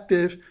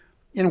perspective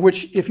in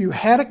which if you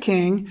had a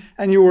king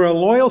and you were a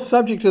loyal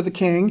subject of the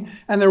king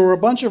and there were a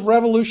bunch of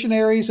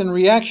revolutionaries and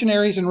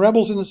reactionaries and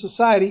rebels in the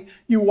society,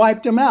 you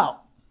wiped them out.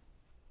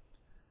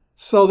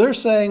 So they're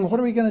saying, what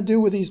are we going to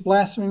do with these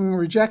blaspheming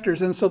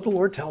rejectors? And so the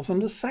Lord tells them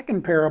the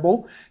second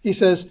parable. He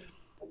says,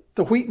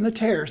 the wheat and the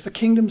tares, the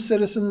kingdom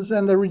citizens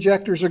and the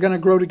rejectors are going to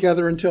grow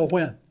together until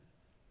when?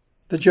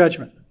 The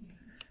judgment.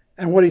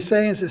 And what he's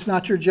saying is it's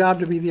not your job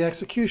to be the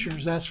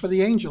executioners. That's for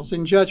the angels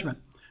in judgment.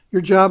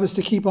 Your job is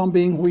to keep on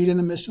being wheat in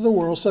the midst of the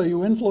world so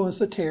you influence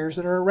the tares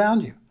that are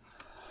around you.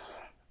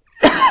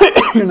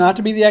 You're not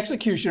to be the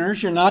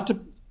executioners. You're not to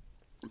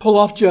pull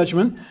off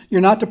judgment.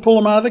 You're not to pull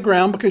them out of the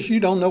ground because you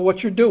don't know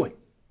what you're doing.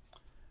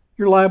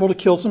 you're liable to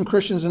kill some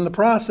Christians in the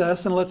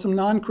process and let some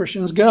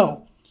non-Christians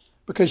go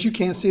because you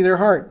can't see their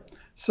heart.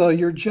 So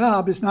your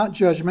job is not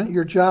judgment.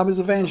 Your job is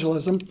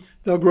evangelism.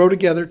 They'll grow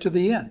together to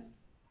the end.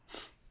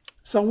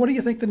 So what do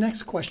you think the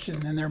next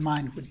question in their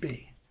mind would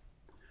be?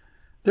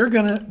 They're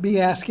going to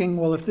be asking,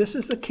 well, if this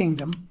is the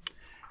kingdom,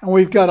 and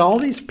we've got all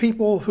these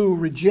people who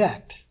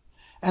reject,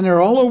 and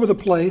they're all over the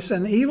place,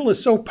 and evil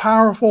is so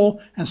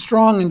powerful and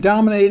strong and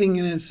dominating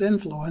in its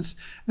influence,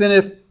 then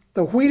if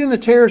the wheat and the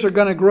tares are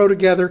going to grow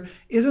together,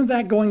 isn't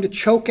that going to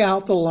choke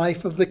out the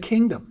life of the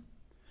kingdom?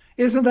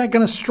 Isn't that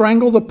going to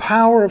strangle the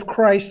power of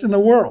Christ in the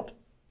world?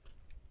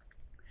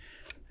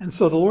 And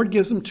so the Lord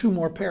gives them two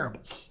more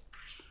parables.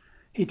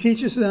 He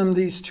teaches them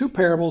these two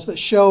parables that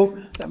show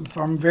that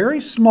from very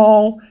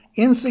small,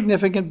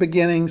 insignificant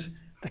beginnings,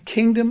 the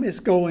kingdom is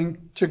going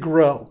to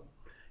grow,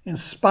 in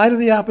spite of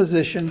the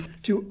opposition,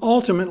 to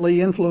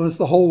ultimately influence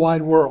the whole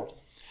wide world.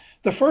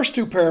 The first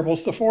two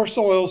parables, the four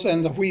soils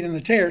and the wheat and the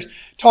tares,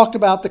 talked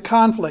about the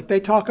conflict. They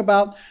talk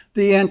about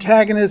the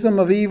antagonism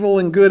of evil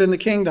and good in the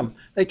kingdom.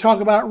 They talk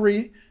about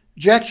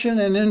rejection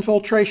and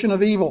infiltration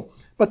of evil.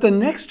 But the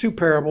next two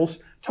parables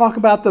talk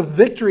about the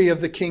victory of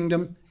the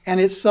kingdom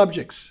and its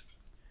subjects.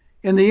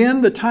 In the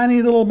end, the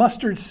tiny little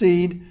mustard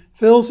seed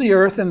fills the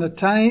earth, and the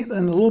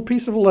little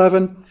piece of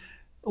leaven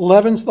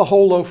leavens the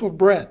whole loaf of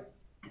bread.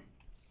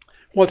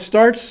 What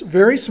starts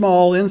very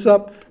small ends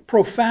up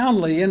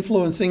profoundly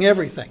influencing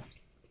everything.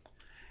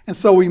 And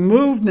so we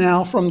move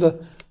now from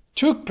the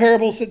two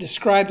parables that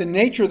describe the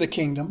nature of the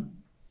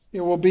kingdom,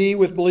 it will be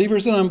with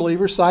believers and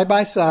unbelievers side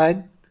by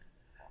side,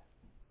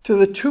 to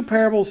the two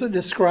parables that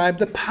describe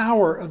the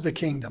power of the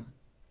kingdom.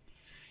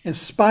 In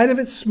spite of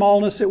its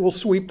smallness, it will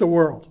sweep the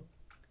world.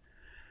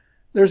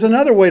 There's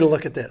another way to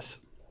look at this.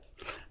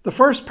 The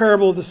first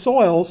parable of the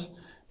soils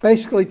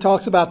basically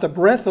talks about the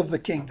breadth of the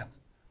kingdom.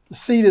 The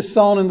seed is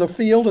sown in the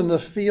field, and the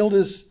field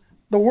is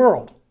the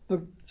world.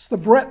 It's the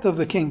breadth of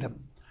the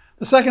kingdom.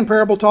 The second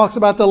parable talks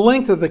about the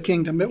length of the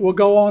kingdom. It will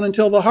go on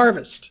until the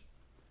harvest.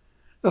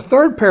 The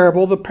third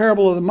parable, the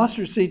parable of the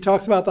mustard seed,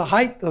 talks about the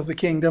height of the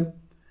kingdom.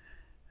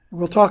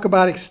 We'll talk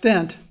about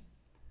extent.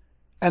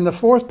 And the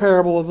fourth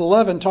parable of the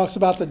leaven talks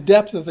about the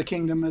depth of the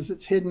kingdom as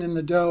it's hidden in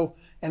the dough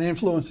and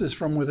influences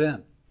from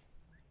within.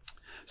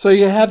 So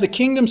you have the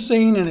kingdom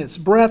seen in its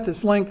breadth,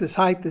 its length, its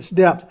height, its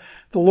depth.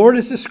 The Lord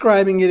is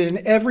describing it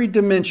in every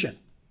dimension.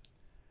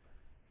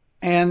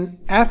 And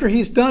after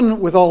he's done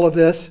with all of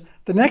this,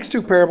 the next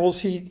two parables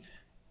he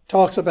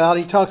talks about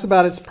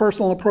its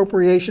personal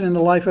appropriation in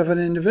the life of an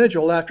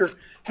individual after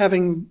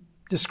having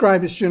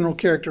described its general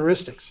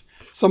characteristics.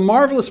 It's a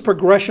marvelous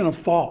progression of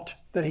thought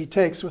that he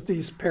takes with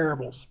these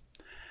parables.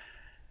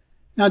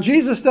 Now,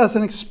 Jesus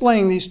doesn't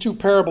explain these two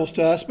parables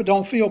to us, but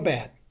don't feel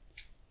bad.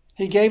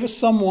 He gave us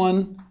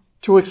someone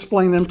to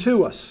explain them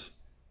to us.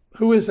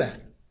 Who is that?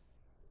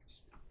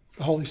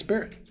 The Holy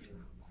Spirit.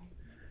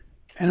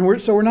 And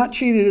we're not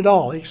cheated at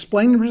all. He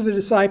explained them to the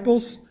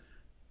disciples.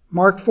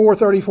 Mark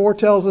 4:34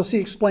 tells us he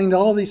explained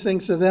all of these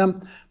things to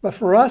them. But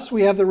for us,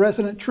 we have the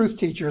resident truth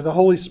teacher, the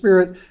Holy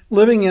Spirit,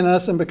 living in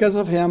us. And because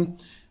of him,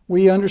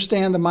 we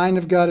understand the mind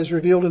of God is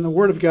revealed in the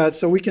Word of God,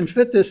 so we can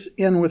fit this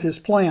in with his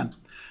plan.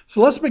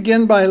 So let's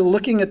begin by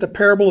looking at the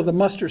parable of the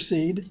mustard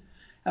seed.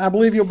 And I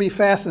believe you'll be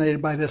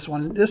fascinated by this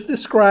one. This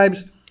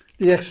describes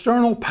the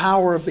external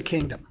power of the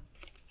kingdom.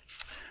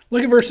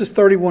 Look at verses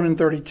 31 and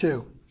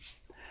 32.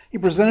 He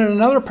presented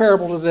another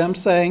parable to them,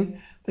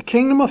 saying, "The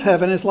kingdom of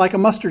heaven is like a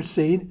mustard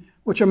seed,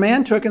 which a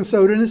man took and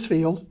sowed in his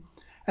field.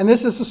 And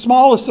this is the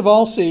smallest of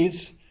all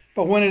seeds,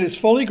 but when it is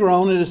fully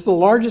grown, it is the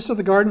largest of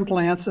the garden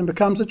plants and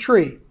becomes a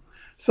tree,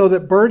 so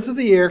that birds of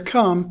the air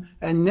come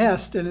and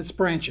nest in its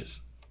branches."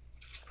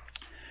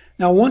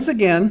 Now, once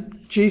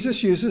again,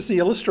 Jesus uses the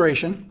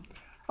illustration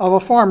of a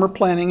farmer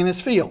planting in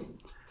his field.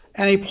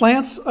 And he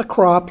plants a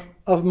crop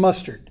of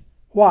mustard.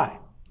 Why?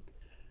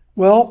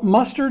 Well,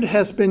 mustard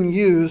has been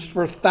used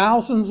for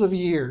thousands of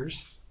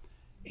years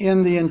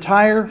in the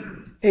entire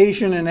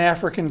Asian and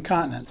African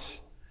continents.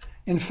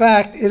 In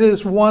fact, it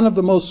is one of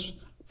the most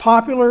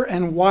popular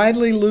and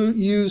widely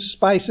used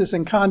spices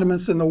and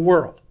condiments in the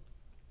world.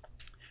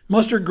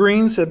 Mustard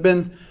greens have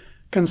been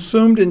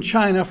consumed in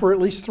China for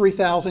at least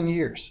 3,000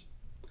 years.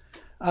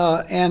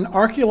 And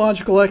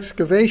archaeological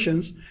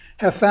excavations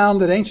have found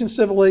that ancient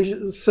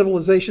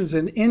civilizations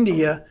in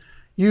India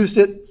used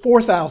it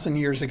 4,000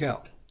 years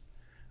ago.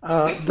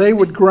 They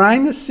would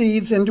grind the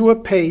seeds into a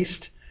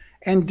paste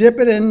and dip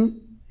it in,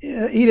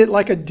 eat it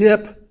like a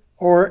dip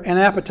or an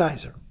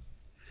appetizer.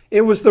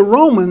 It was the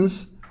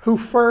Romans who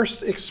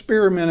first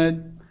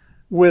experimented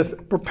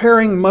with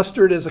preparing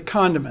mustard as a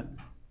condiment.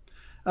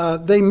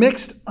 They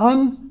mixed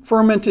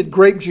unfermented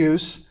grape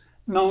juice,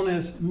 known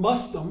as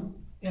mustum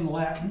in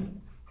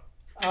Latin,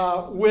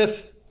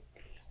 with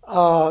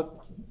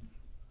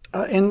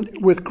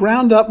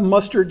ground up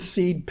mustard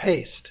seed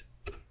paste.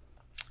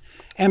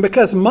 And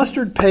because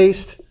mustard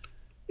paste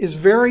is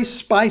very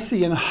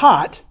spicy and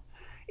hot,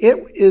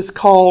 it is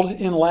called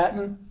in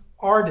Latin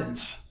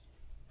ardens.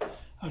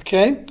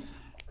 Okay?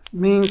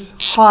 Means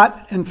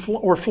hot and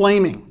or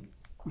flaming.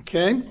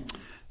 Okay?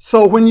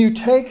 So when you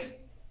take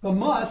the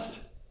must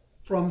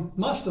from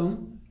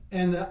mustum,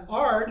 and the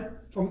ard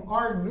from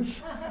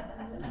ardens,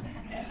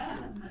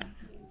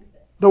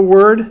 the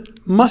word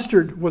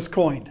mustard was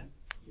coined.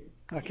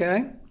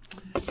 Okay?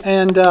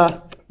 And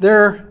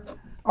there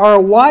are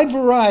a wide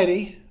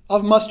variety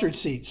of mustard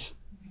seeds.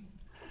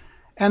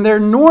 And they're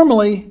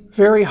normally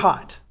very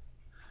hot.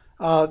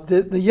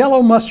 The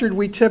yellow mustard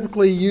we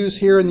typically use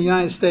here in the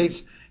United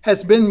States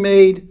has been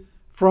made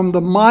from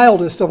the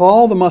mildest of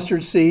all the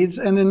mustard seeds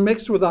and then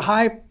mixed with a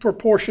high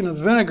proportion of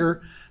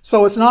vinegar,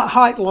 so it's not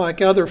hot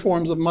like other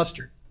forms of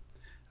mustard.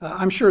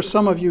 I'm sure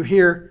some of you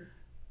here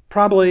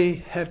probably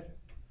have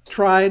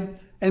tried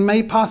and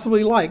may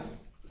possibly like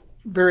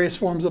various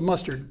forms of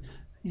mustard.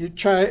 You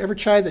ever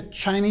try the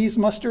Chinese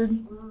mustard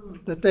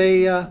that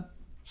they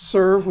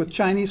serve with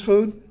Chinese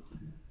food?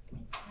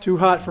 Too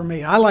hot for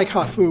me. I like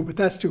hot food, but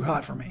that's too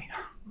hot for me.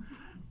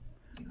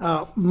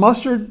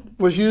 Mustard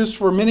was used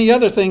for many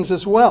other things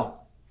as well.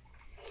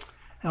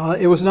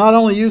 It was not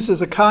only used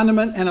as a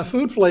condiment and a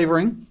food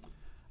flavoring,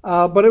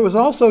 but it was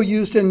also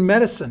used in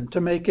medicine to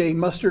make a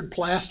mustard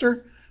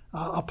plaster,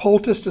 a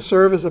poultice to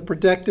serve as a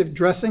protective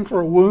dressing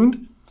for a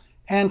wound,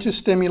 and to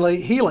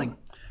stimulate healing.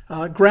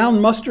 Ground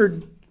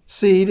mustard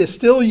seed is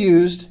still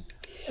used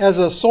as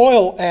a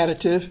soil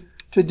additive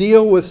to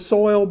deal with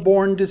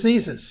soil-borne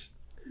diseases.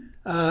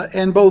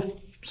 And both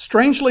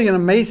strangely and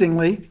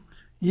amazingly,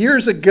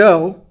 years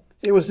ago,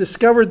 it was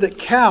discovered that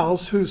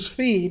cows whose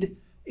feed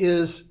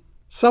is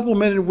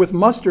supplemented with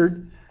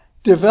mustard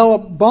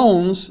develop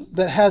bones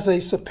that has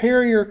a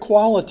superior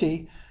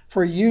quality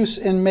for use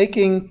in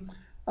making,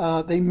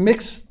 they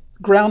mix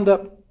ground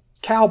up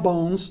cow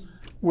bones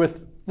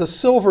with the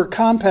silver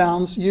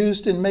compounds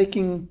used in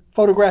making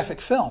photographic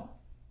film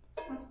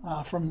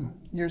from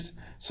years.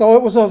 So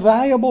it was a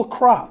valuable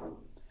crop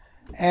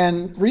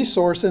and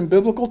resource in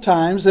biblical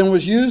times and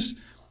was used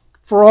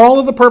for all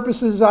of the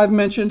purposes I've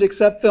mentioned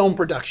except film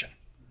production.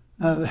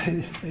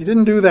 They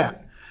didn't do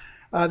that.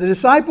 The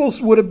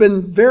disciples would have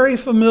been very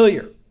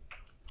familiar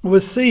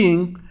with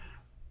seeing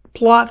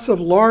plots of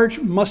large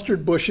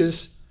mustard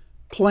bushes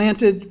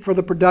planted for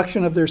the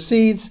production of their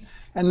seeds,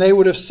 and they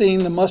would have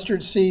seen the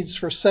mustard seeds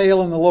for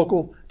sale in the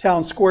local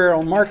town square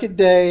on market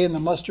day and the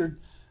mustard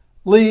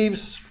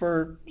leaves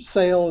for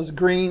sale as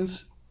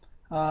greens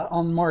at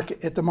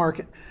the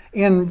market.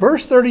 In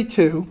verse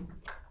 32,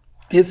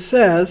 it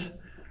says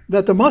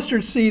that the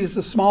mustard seed is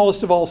the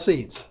smallest of all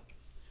seeds.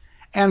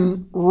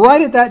 And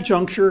right at that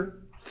juncture,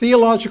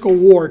 theological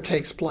war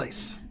takes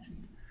place.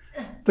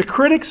 The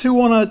critics who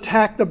want to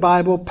attack the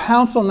Bible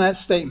pounce on that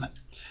statement.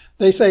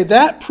 They say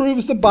that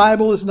proves the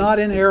Bible is not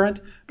inerrant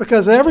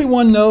because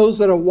everyone knows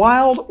that a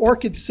wild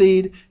orchid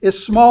seed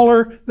is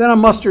smaller than a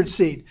mustard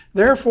seed.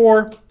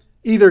 Therefore,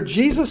 either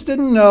Jesus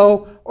didn't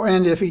know,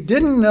 and if he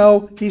didn't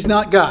know, he's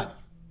not God.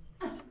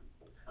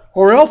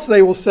 Or else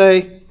they will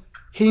say,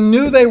 he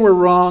knew they were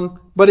wrong,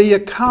 but he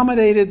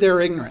accommodated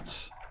their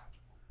ignorance.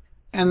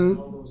 And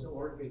all those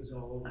orchids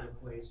all over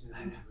the place in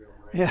Israel,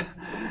 right? yeah,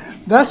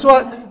 that's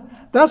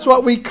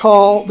what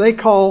they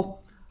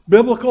call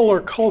biblical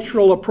or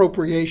cultural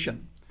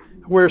appropriation,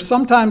 where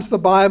sometimes the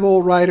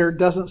Bible writer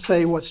doesn't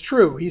say what's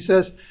true. He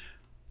says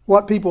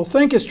what people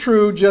think is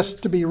true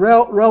just to be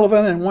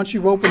relevant, and once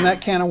you've opened that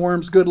can of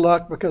worms, good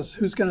luck, because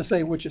who's going to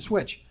say which is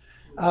which?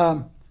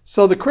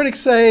 So the critics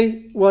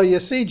say, well, you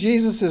see,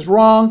 Jesus is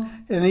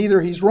wrong, and either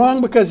he's wrong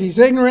because he's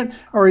ignorant,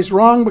 or he's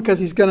wrong because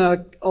he's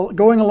going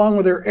along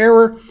with their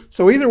error.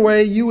 So either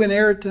way, you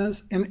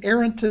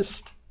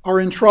inerrantists are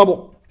in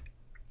trouble.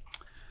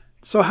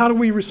 So how do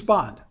we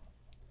respond?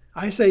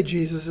 I say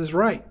Jesus is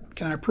right.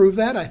 Can I prove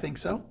that? I think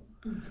so.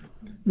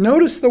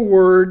 Notice the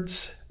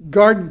words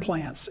garden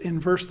plants in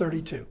verse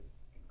 32.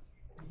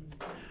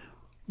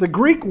 The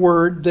Greek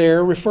word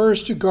there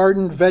refers to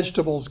garden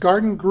vegetables,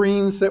 garden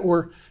greens that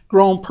were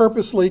grown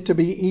purposely to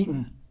be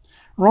eaten.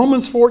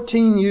 Romans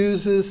 14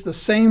 uses the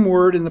same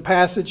word in the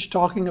passage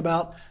talking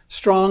about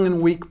strong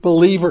and weak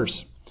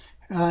believers.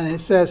 And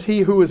it says, he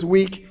who is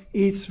weak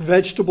eats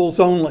vegetables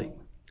only,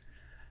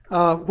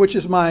 which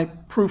is my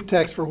proof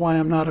text for why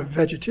I'm not a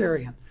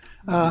vegetarian.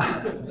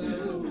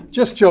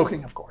 Just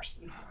joking, of course.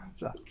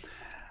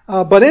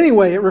 But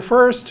anyway, it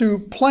refers to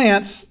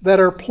plants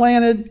that are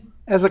planted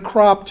as a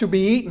crop to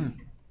be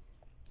eaten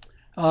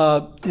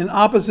in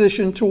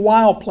opposition to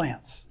wild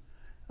plants.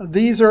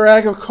 These are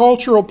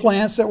agricultural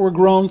plants that were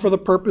grown for the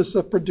purpose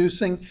of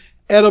producing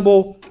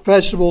edible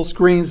vegetables,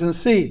 greens, and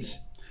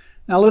seeds.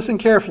 Now listen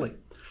carefully.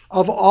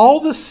 Of all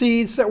the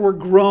seeds that were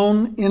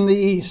grown in the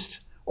East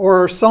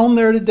or are sown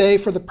there today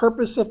for the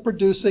purpose of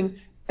producing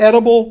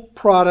edible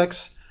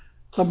products,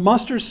 the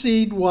mustard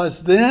seed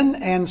was then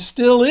and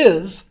still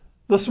is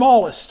the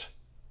smallest.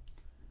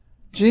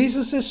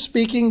 Jesus is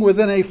speaking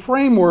within a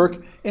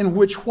framework in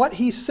which what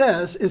he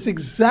says is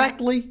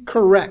exactly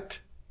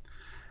correct.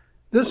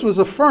 This was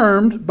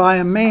affirmed by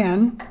a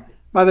man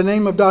by the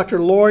name of Dr.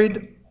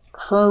 Lloyd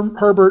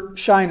Herbert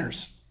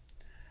Shiners.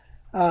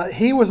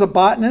 He was a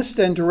botanist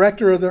and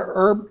director of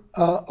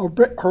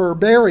the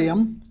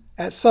herbarium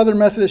at Southern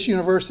Methodist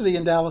University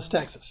in Dallas,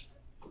 Texas.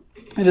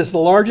 It is the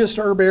largest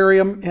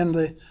herbarium in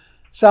the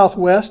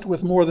Southwest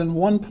with more than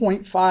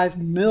 1.5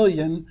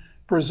 million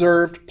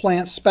preserved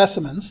plant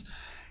specimens,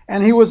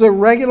 and he was a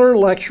regular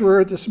lecturer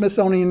at the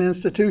Smithsonian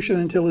Institution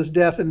until his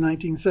death in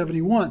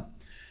 1971.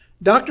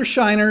 Dr.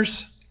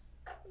 Shiners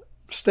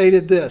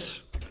stated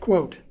this,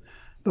 quote,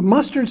 "The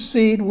mustard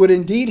seed would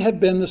indeed have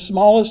been the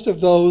smallest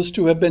of those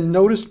to have been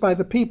noticed by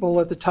the people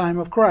at the time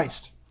of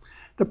Christ.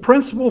 The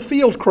principal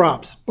field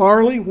crops,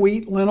 barley,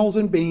 wheat, lentils,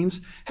 and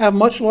beans, have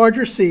much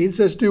larger seeds,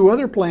 as do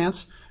other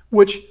plants,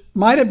 which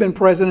might have been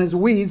present as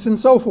weeds and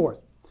so forth.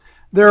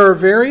 There are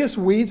various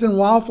weeds and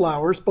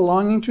wildflowers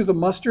belonging to the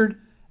mustard,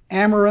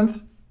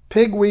 amaranth,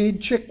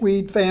 pigweed,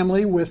 chickweed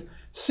family with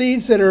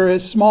seeds that are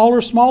as small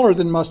or smaller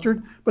than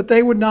mustard, but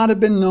they would not have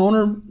been known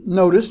or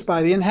noticed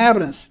by the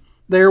inhabitants.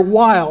 They are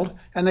wild,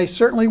 and they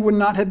certainly would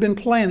not have been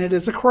planted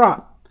as a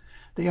crop.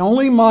 The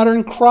only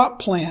modern crop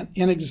plant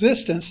in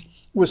existence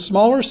with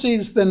smaller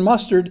seeds than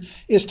mustard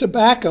is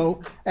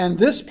tobacco, and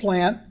this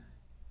plant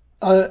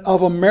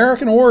of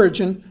American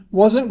origin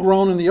wasn't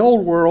grown in the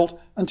Old World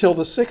until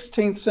the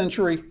 16th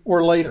century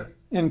or later,"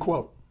 end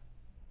quote.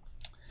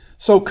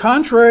 So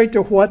contrary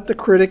to what the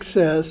critic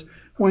says,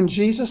 when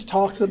Jesus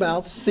talks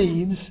about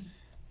seeds,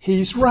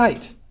 he's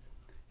right.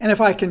 And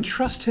if I can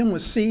trust him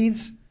with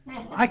seeds,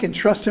 I can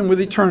trust him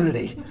with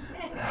eternity.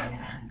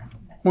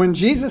 When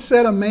Jesus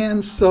said a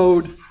man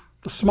sowed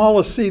the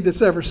smallest seed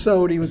that's ever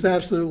sowed, he was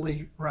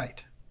absolutely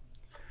right.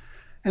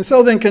 And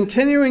so then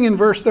continuing in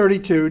verse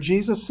 32,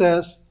 Jesus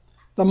says,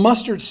 the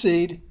mustard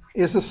seed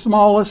is the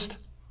smallest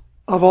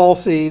of all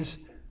seeds,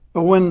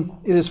 but when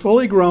it is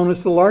fully grown,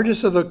 it's the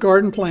largest of the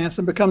garden plants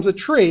and becomes a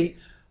tree,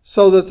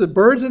 so that the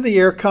birds of the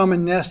air come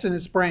and nest in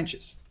its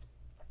branches.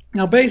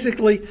 Now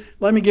basically,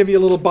 let me give you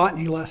a little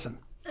botany lesson.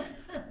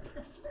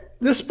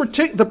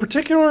 The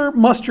particular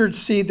mustard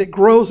seed that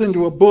grows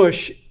into a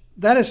bush,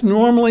 that is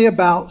normally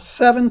about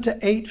 7 to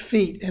 8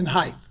 feet in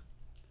height.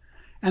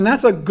 And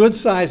that's a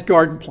good-sized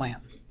garden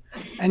plant.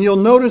 And you'll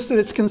notice that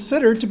it's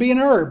considered to be an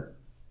herb.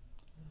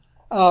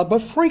 But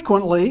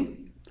frequently,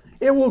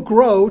 it will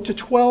grow to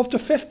 12 to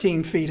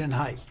 15 feet in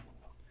height.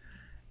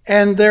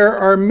 And there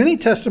are many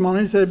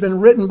testimonies that have been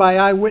written by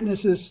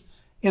eyewitnesses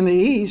in the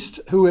East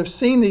who have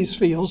seen these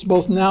fields,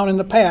 both now and in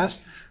the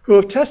past, who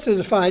have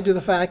testified to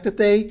the fact that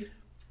they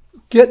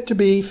get to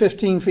be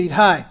 15 feet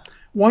high.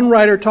 One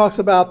writer talks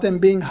about them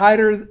being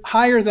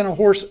higher than a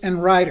horse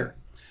and rider.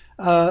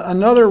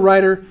 Another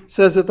writer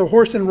says that the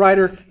horse and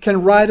rider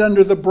can ride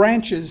under the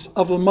branches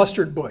of the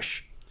mustard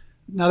bush.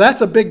 Now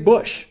that's a big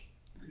bush.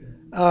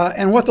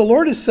 And what the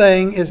Lord is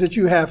saying is that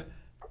you have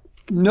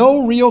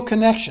no real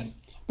connection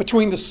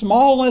between the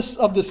smallness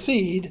of the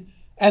seed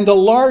and the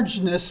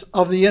largeness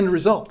of the end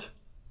result.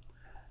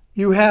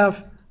 You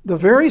have the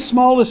very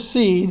smallest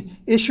seed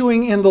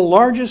issuing in the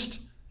largest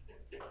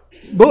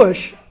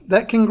bush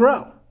that can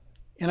grow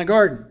in a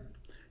garden.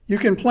 You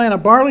can plant a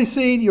barley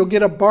seed, you'll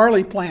get a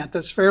barley plant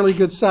that's fairly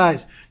good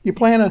size. You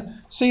plant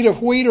a seed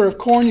of wheat or of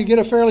corn, you get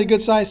a fairly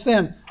good sized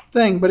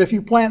thing. But if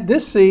you plant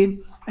this seed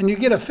and you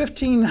get a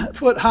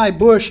 15-foot high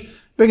bush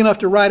big enough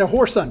to ride a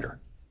horse under,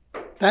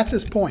 that's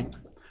his point.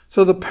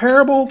 So the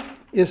parable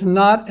is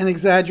not an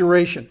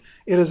exaggeration.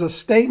 It is a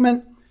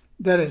statement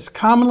that is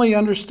commonly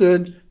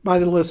understood by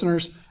the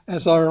listeners,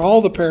 as are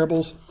all the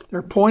parables.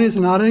 Their point is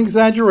not an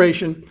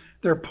exaggeration.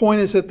 Their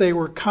point is that they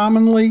were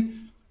commonly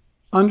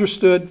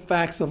understood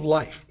facts of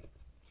life.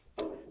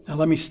 Now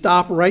let me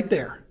stop right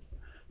there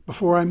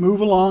before I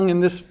move along in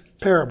this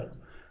parable.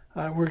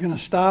 We're going to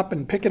stop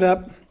and pick it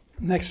up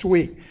next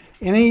week.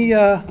 Any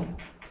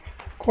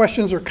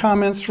questions or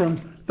comments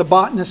from the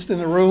botanist in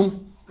the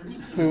room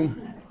who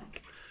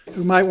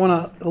might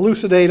want to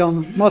elucidate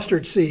on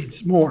mustard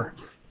seeds more?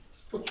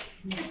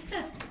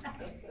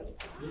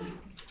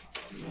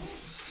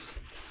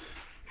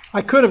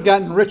 I could have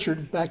gotten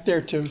Richard back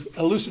there to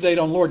elucidate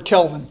on Lord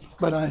Kelvin,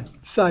 but I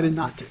decided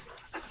not to.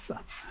 So,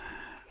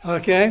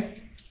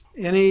 okay.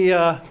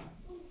 Anything?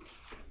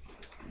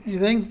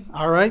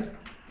 All right.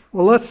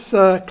 Well, let's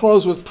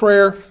close with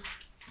prayer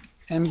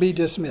and be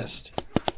dismissed.